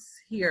programs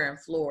here in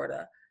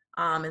Florida.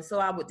 And so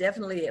I would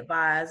definitely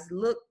advise,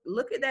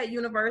 look at that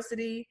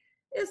university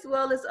as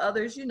well as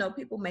others.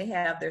 People may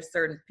have their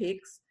certain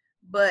picks,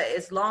 but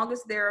as long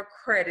as they're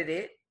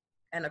accredited,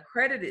 an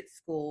accredited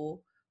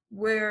school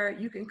where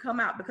you can come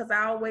out, because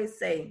I always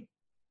say,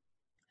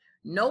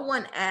 no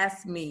one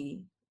asked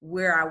me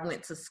where I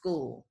went to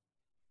school.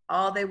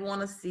 All they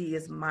want to see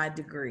is my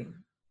degree.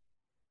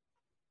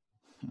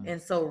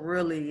 And so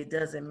really, it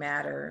doesn't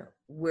matter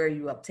where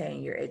you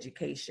obtain your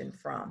education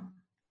from,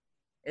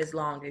 as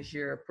long as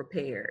you're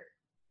prepared.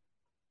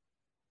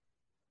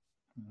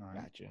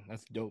 Gotcha.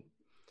 That's dope.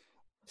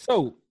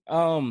 So,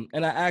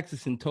 and I asked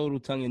this in total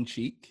tongue in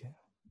cheek,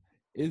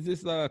 is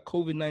this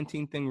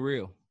COVID-19 thing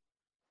real?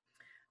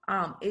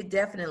 It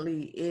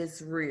definitely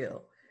is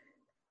real.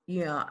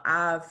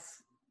 I've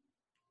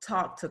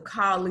talked to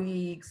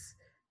colleagues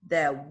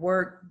that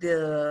work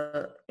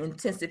the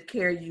intensive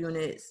care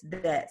units,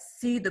 that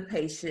see the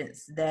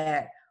patients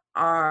that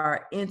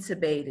are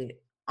intubated,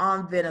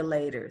 on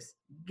ventilators,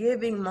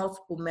 giving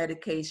multiple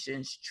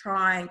medications,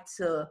 trying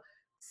to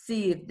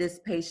see if this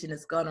patient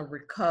is going to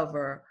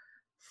recover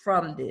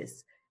from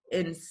this.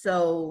 And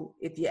so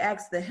if you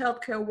ask the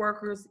healthcare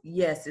workers,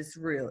 yes, it's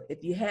real.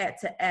 If you had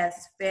to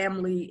ask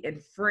family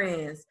and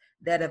friends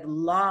that have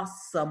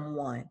lost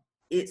someone,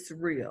 it's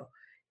real.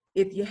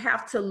 If you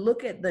have to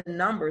look at the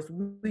numbers,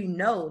 we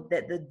know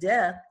that the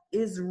death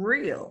is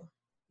real.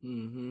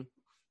 Mm-hmm.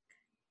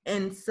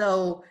 And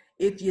so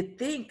if you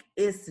think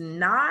it's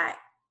not,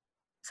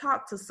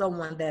 talk to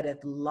someone that has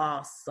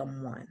lost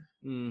someone.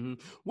 Mm-hmm.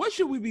 What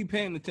should we be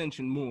paying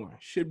attention more?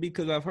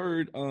 Because I've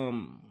heard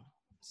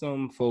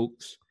some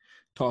folks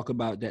talk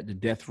about that the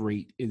death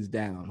rate is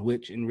down,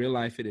 which in real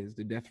life it is.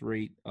 The death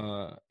rate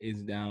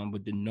is down,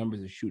 but the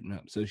numbers are shooting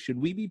up. So should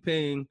we be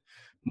paying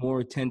more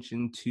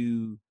attention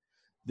to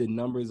the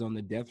numbers on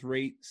the death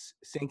rates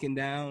sinking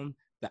down,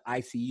 the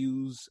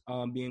ICUs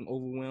being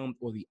overwhelmed,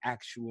 or the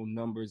actual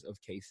numbers of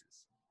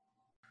cases?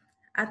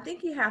 I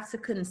think you have to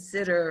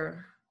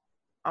consider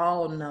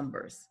all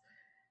numbers,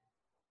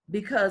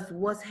 because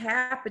what's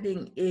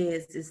happening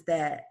is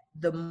that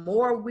the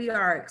more we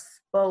are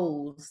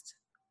exposed,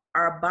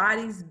 our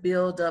bodies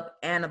build up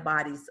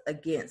antibodies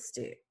against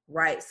it,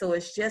 right? So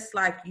it's just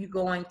like you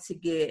going to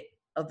get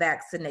a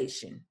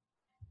vaccination.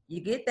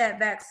 You get that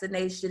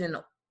vaccination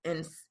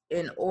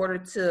in order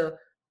to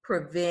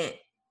prevent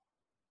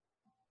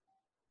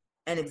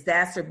an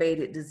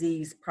exacerbated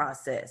disease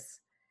process.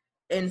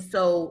 And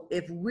so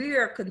if we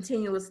are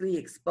continuously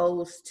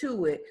exposed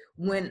to it,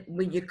 when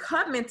you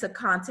come into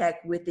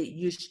contact with it,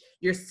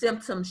 your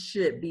symptoms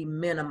should be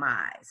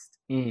minimized.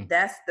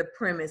 That's the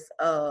premise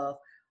of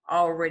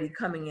already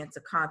coming into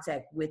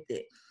contact with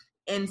it.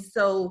 And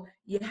so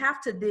you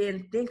have to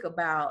then think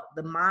about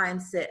the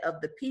mindset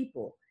of the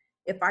people.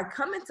 If I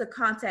come into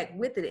contact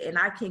with it and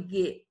I can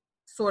get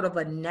sort of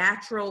a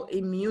natural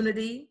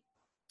immunity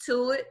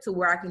to it, to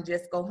where I can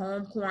just go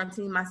home,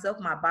 quarantine myself,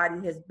 my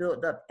body has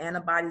built up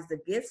antibodies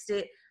against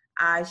it,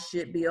 I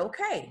should be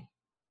okay.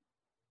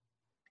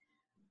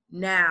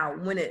 Now,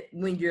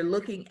 when you're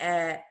looking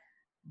at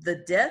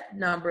the death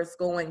numbers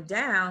going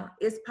down,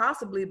 it's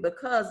possibly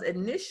because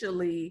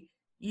initially,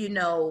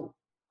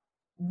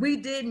 we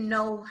didn't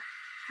know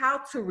how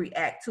to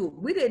react to it.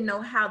 We didn't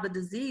know how the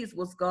disease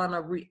was going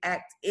to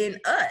react in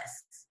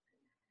us.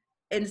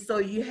 And so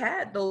you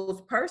had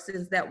those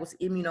persons that was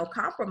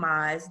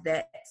immunocompromised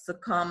that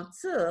succumbed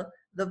to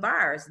the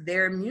virus.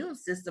 Their immune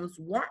systems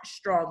weren't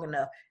strong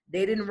enough.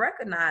 They didn't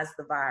recognize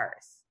the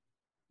virus.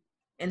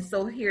 And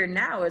so here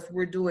now, as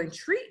we're doing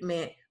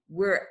treatment,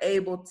 we're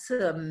able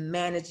to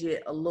manage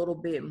it a little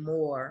bit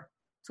more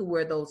to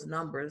where those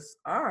numbers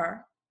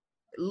are.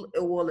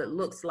 Well, it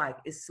looks like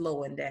it's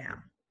slowing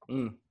down.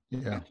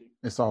 Yeah,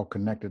 it's all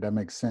connected. That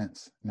makes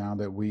sense. Now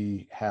that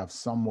we have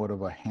somewhat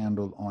of a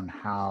handle on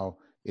how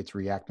it's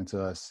reacting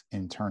to us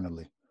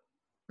internally.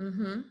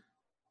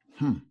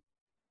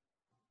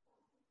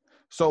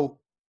 So,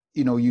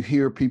 you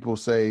hear people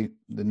say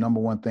the number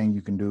one thing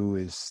you can do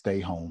is stay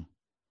home.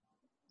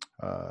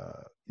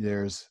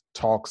 There's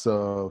talks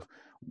of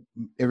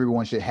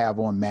everyone should have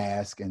on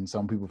mask, and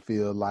some people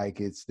feel like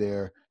it's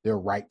their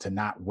right to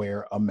not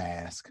wear a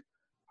mask.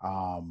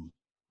 I'll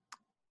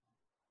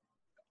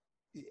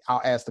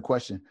ask the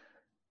question,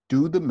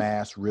 do the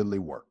masks really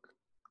work?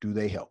 Do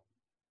they help?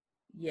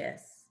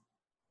 Yes.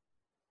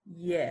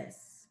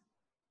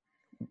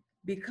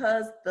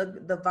 Because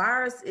the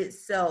virus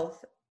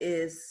itself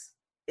is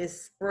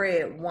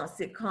spread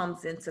once it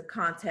comes into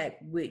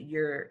contact with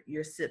your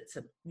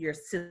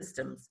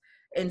systems.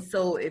 And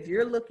so if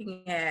you're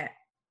looking at,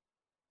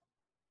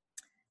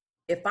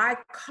 if I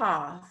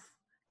cough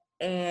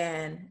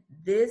and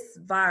this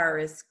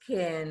virus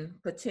can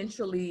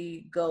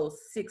potentially go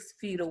 6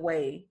 feet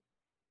away,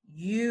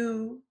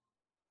 you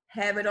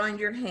have it on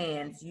your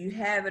hands, you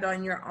have it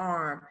on your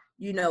arm,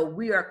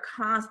 we are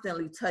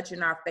constantly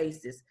touching our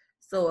faces.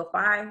 So if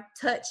I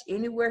touch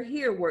anywhere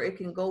here where it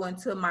can go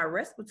into my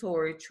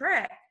respiratory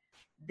tract,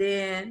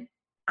 then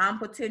I'm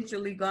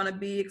potentially going to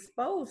be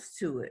exposed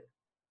to it.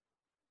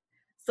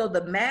 So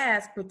the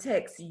mask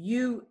protects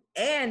you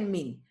and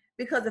me,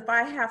 because if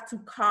I have to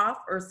cough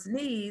or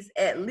sneeze,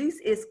 at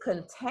least it's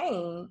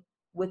contained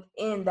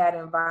within that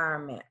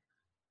environment.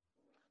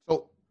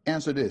 So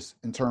answer this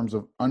in terms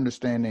of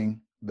understanding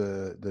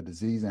the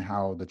disease and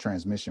how the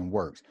transmission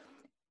works.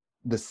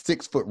 The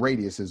 6 foot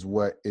radius is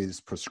what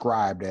is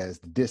prescribed as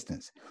the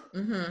distance.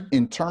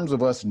 In terms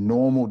of us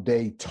normal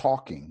day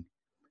talking,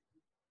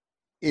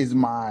 is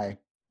my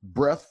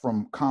breath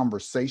from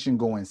conversation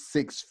going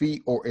 6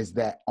 feet, or is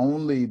that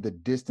only the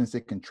distance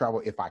it can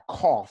travel if I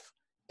cough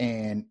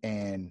and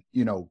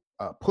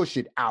push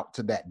it out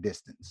to that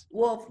distance?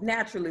 Well,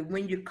 naturally,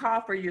 when you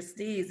cough or you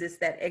sneeze, it's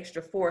that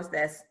extra force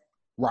that's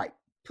right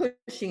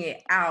pushing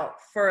it out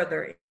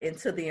further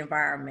into the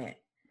environment.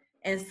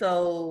 And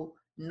so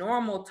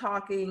normal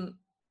talking,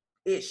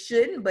 it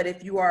shouldn't, but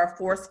if you are a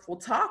forceful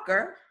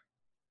talker,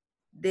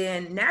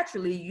 then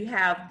naturally you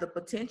have the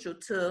potential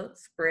to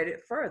spread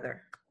it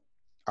further.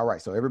 All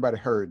right, so everybody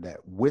heard that.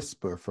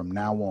 Whisper from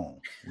now on.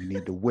 We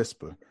need to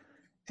whisper,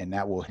 and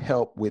that will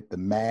help with the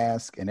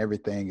mask and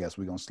everything else.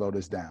 We're going to slow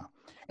this down.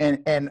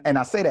 And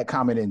I say that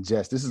comment in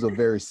jest. This is a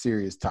very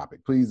serious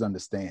topic. Please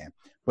understand.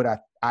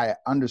 But I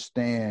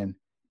understand,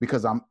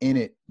 because I'm in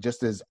it,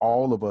 just as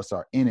all of us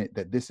are in it,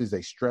 that this is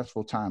a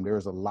stressful time.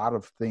 There's a lot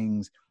of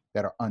things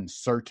that are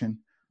uncertain.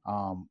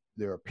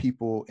 There are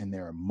people and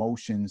their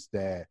emotions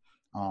that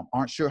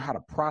aren't sure how to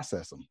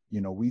process them.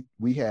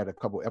 We had a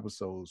couple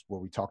episodes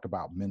where we talked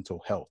about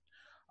mental health.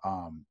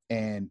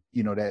 And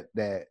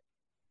that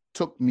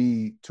took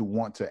me to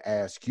want to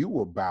ask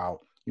you about,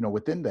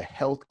 within the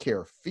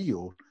healthcare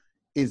field,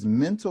 is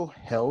mental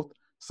health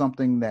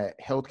something that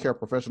healthcare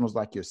professionals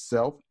like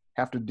yourself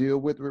have to deal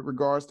with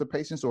regards to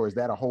patients, or is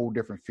that a whole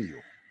different field?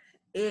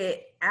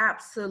 It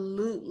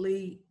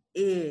absolutely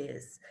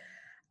is.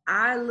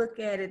 I look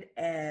at it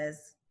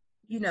as,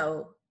 in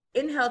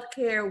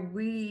healthcare,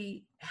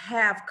 we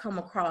have come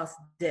across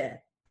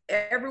death.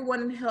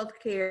 Everyone in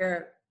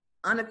healthcare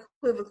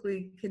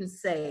unequivocally can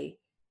say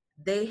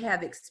they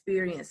have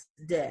experienced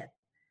death.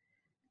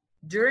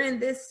 During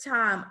this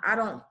time, I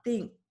don't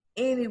think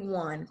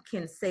anyone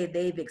can say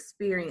they've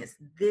experienced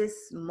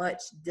this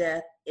much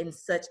death in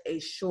such a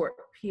short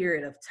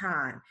period of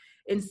time.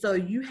 And so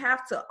you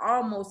have to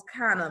almost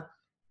kind of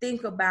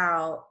think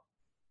about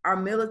our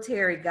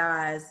military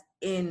guys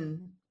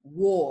in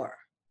war,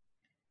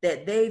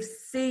 that they've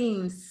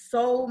seen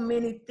so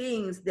many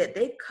things that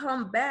they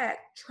come back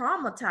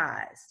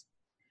traumatized.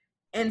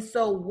 And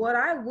so what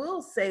I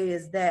will say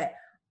is that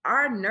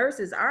our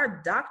nurses,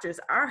 our doctors,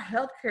 our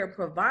healthcare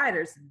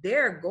providers,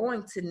 they're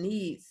going to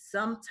need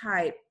some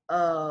type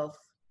of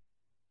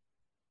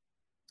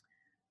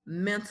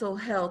mental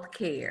health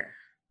care.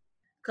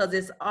 because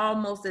it's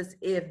almost as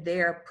if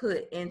they're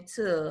put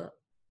into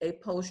a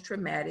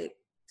post-traumatic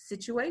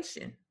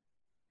situation.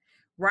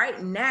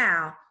 Right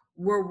now,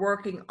 we're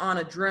working on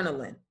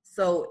adrenaline.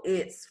 So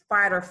it's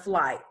fight or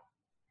flight.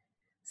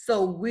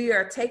 So we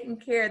are taking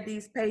care of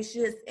these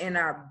patients in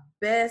our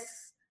best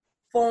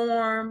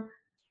form.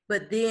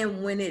 But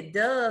then when it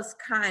does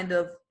kind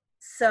of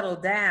settle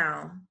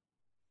down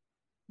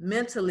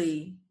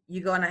mentally,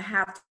 you're going to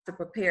have to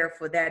prepare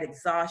for that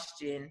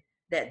exhaustion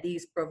that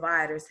these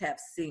providers have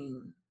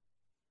seen.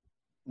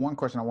 One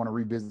question I want to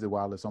revisit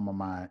while it's on my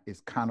mind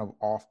is kind of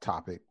off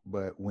topic,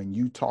 but when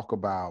you talk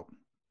about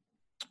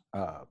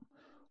how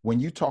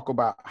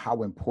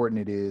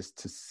important it is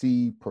to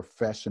see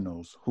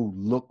professionals who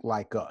look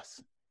like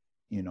us,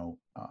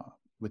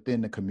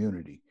 within the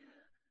community,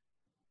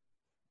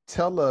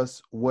 tell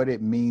us what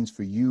it means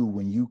for you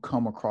when you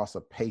come across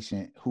a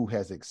patient who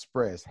has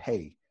expressed,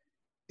 hey,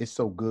 it's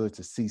so good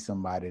to see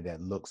somebody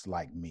that looks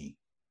like me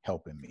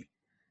helping me.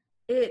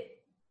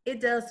 It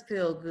does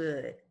feel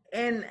good.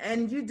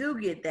 And you do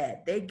get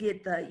that. They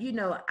get the,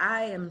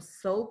 I am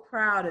so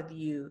proud of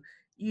you,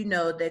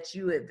 that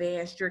you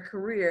advanced your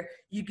career.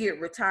 You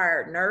get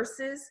retired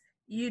nurses,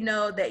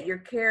 that you're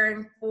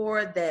caring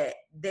for, that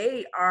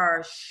they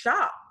are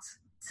shocked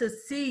to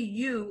see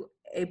you,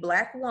 a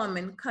Black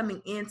woman,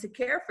 coming in to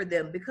care for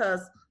them, because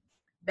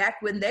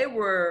back when they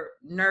were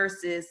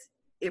nurses,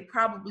 it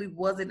probably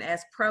wasn't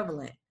as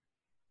prevalent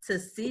to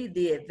see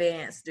the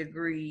advanced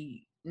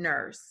degree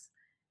nurse.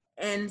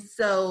 And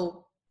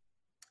so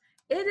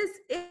it is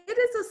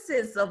a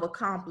sense of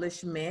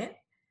accomplishment,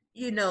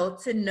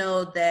 to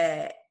know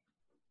that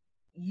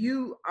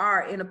you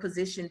are in a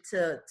position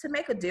to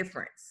make a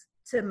difference,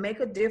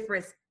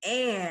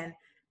 and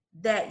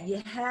that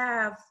you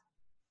have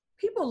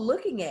people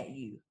looking at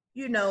you,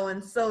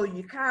 and so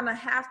you kind of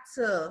have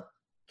to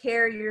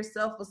carry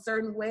yourself a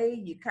certain way.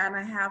 You kind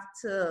of have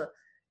to,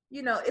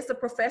 it's a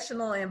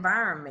professional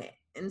environment.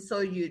 And so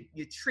you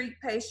treat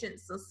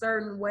patients a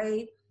certain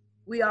way.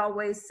 We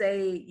always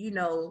say,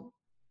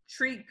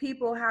 treat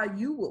people how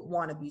you would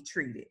want to be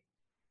treated.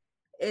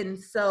 And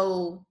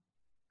so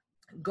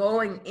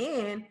going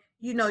in,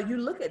 you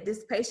look at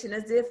this patient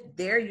as if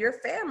they're your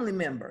family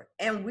member,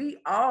 and we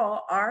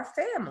all are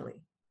family.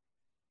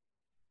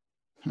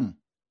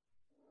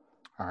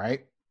 All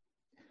right.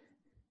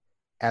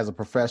 As a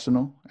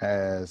professional,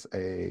 as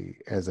a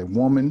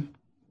woman,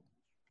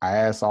 I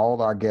ask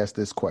all our guests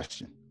this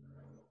question.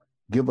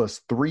 Give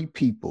us 3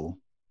 people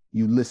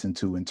you listen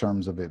to in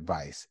terms of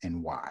advice,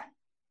 and why.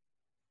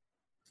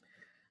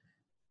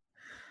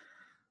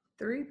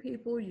 3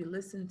 people you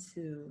listen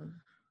to.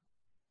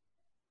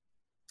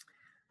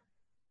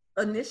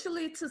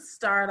 Initially, to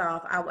start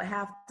off, I would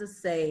have to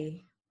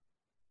say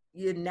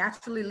you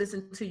naturally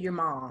listen to your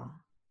mom,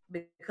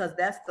 because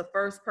that's the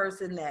first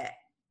person that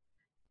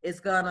is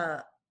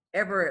gonna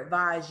ever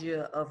advise you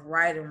of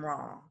right and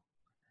wrong.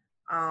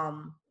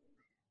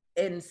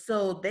 And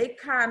so they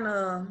kind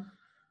of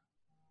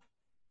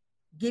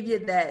give you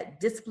that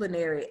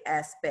disciplinary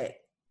aspect,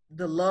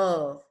 the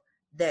love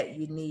that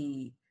you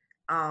need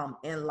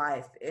in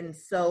life. And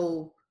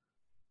so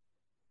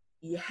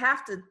you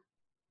have to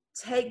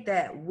take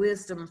that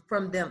wisdom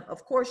from them.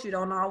 Of course, you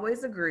don't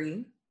always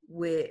agree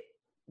with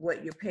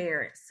what your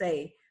parents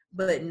say,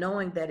 but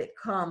knowing that it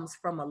comes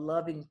from a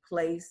loving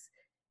place,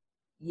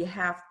 you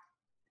have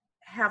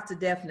to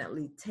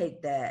definitely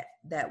take that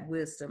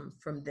wisdom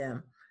from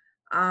them.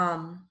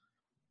 I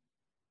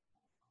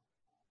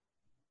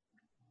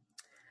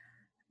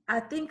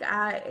think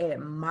I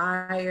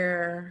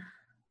admire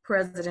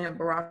President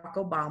Barack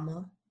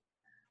Obama,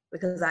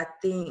 because I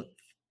think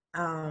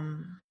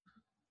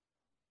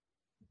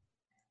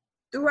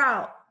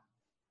throughout,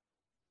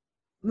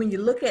 when you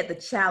look at the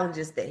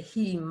challenges that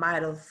he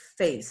might have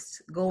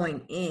faced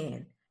going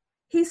in,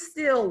 he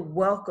still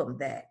welcomed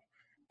that.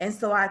 And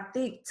so I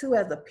think too,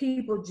 as a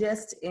people,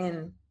 just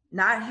in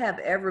not have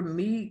ever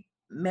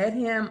met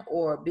him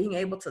or being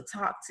able to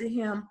talk to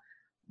him,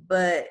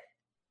 but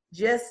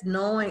just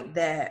knowing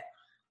that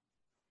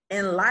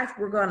in life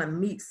we're going to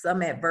meet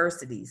some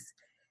adversities,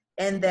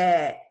 and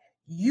that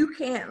you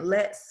can't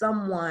let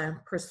someone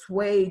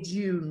persuade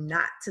you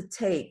not to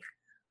take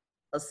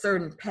a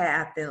certain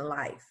path in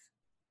life.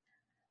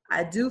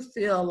 I do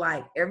feel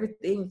like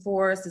everything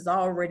for us is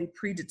already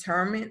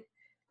predetermined.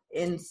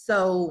 And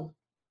so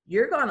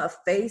you're going to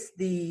face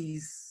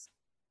these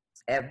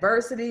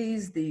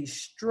adversities, these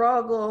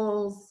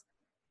struggles,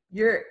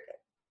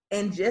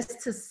 and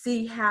just to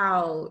see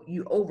how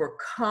you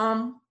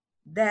overcome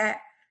that,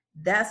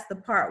 that's the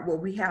part where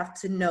we have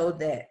to know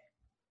that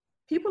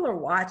people are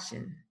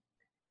watching.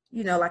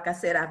 Like I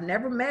said, I've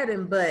never met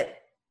him, but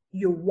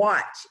you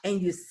watch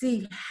and you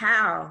see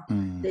how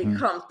they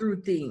come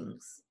through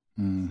things.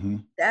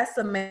 That's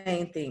the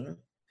main thing.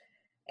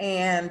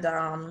 And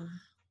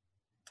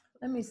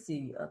let me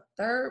see, a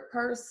third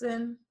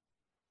person.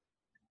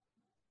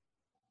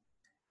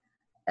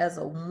 As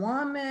a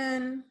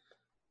woman,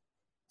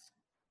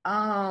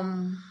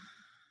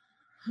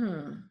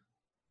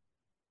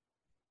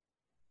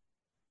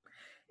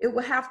 it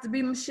would have to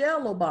be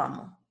Michelle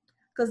Obama,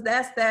 because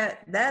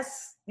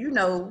that's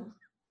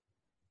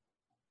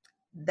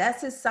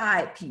his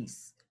side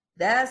piece.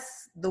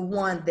 That's the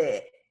one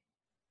that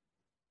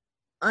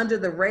under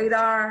the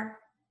radar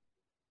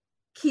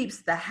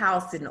keeps the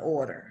house in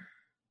order.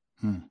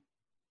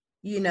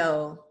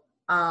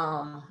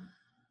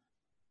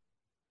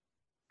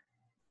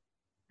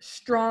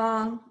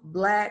 Strong,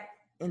 Black,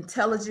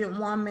 intelligent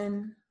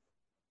woman.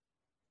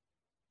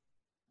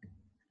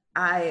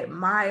 I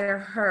admire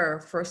her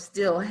for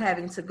still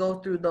having to go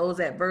through those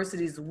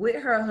adversities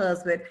with her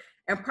husband,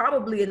 and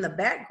probably in the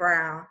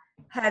background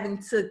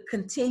having to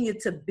continue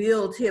to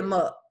build him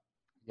up.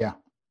 Yeah.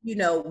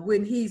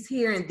 When he's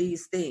hearing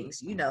these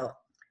things,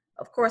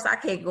 of course I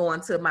can't go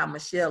into my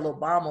Michelle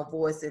Obama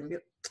voice and be,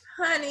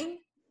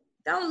 honey,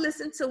 don't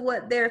listen to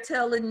what they're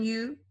telling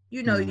you.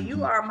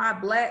 You are my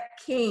Black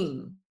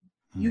king.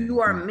 You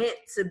are meant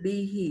to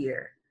be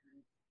here.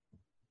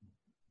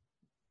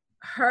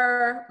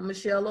 Her,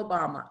 Michelle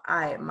Obama,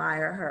 I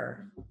admire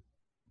her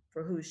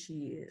for who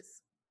she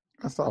is.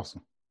 That's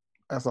awesome.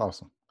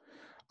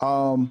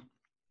 All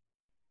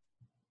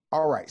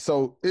right.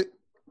 So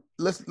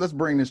let's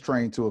bring this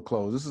train to a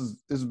close. This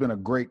has been a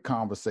great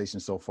conversation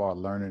so far,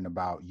 learning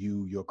about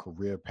you, your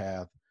career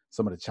path,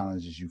 some of the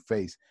challenges you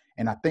face.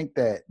 And I think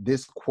that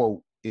this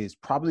quote is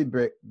probably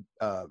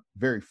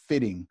very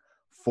fitting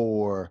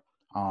for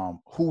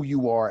who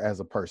you are as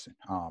a person.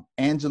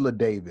 Angela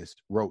Davis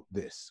wrote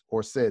this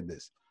or said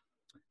this: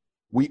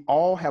 "We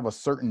all have a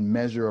certain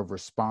measure of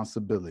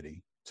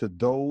responsibility to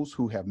those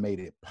who have made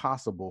it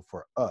possible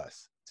for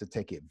us to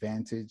take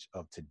advantage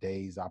of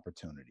today's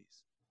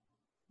opportunities."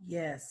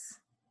 Yes,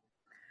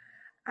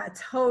 I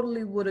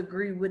totally would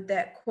agree with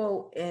that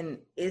quote. And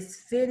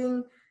it's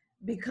fitting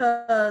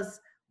because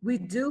we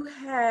do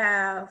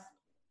have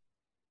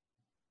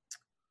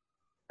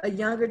a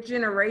younger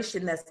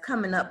generation that's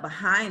coming up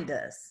behind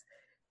us,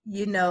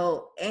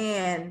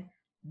 and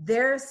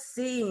they're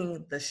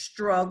seeing the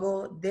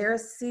struggle, they're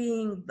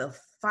seeing the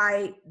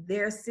fight,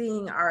 they're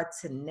seeing our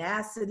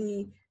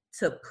tenacity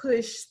to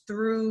push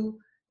through,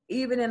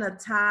 even in a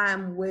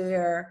time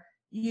where,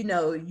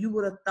 you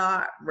would have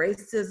thought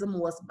racism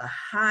was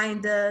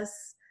behind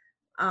us.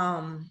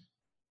 I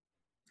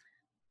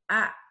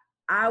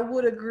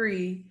would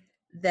agree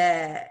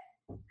that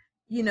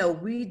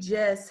we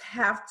just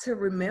have to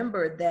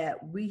remember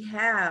that we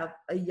have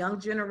a young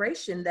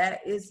generation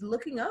that is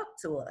looking up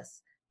to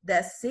us,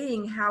 that's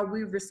seeing how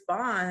we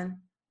respond,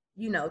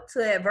 to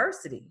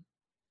adversity.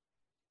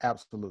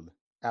 Absolutely.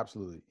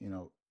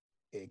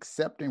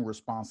 Accepting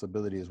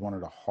responsibility is one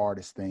of the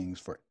hardest things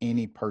for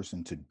any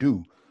person to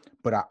do,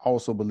 but I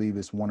also believe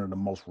it's one of the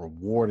most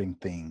rewarding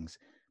things,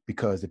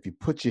 because if you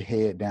put your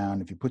head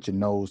down, if you put your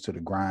nose to the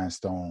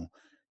grindstone,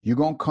 you're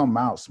going to come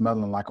out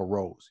smelling like a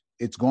rose.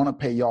 It's going to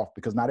pay off,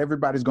 because not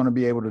everybody's going to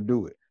be able to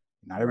do it.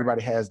 Not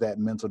everybody has that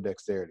mental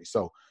dexterity.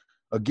 So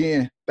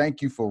again,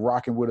 thank you for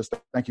rocking with us.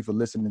 Thank you for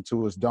listening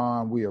to us,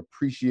 Dawn. We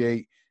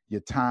appreciate your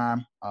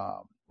time.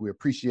 We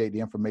appreciate the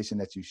information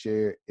that you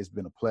shared. It's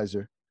been a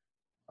pleasure.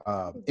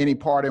 Any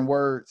parting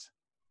words?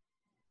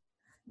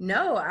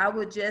 No, I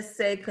would just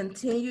say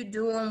continue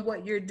doing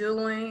what you're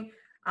doing,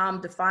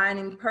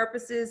 defining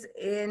purposes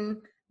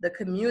in the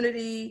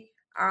community,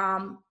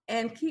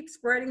 and keep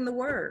spreading the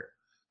word.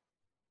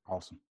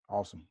 Awesome.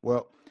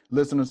 Well,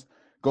 listeners,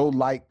 go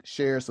like,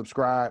 share,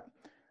 subscribe.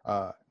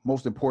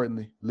 Most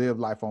importantly, live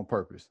life on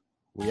purpose.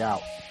 We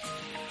out.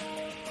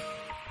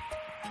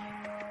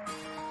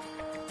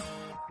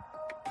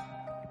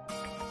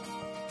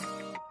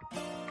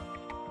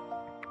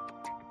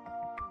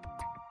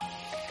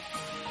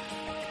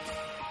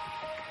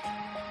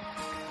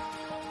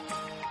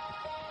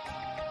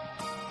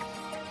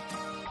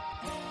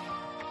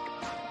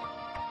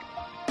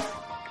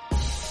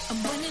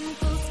 I'm running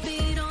full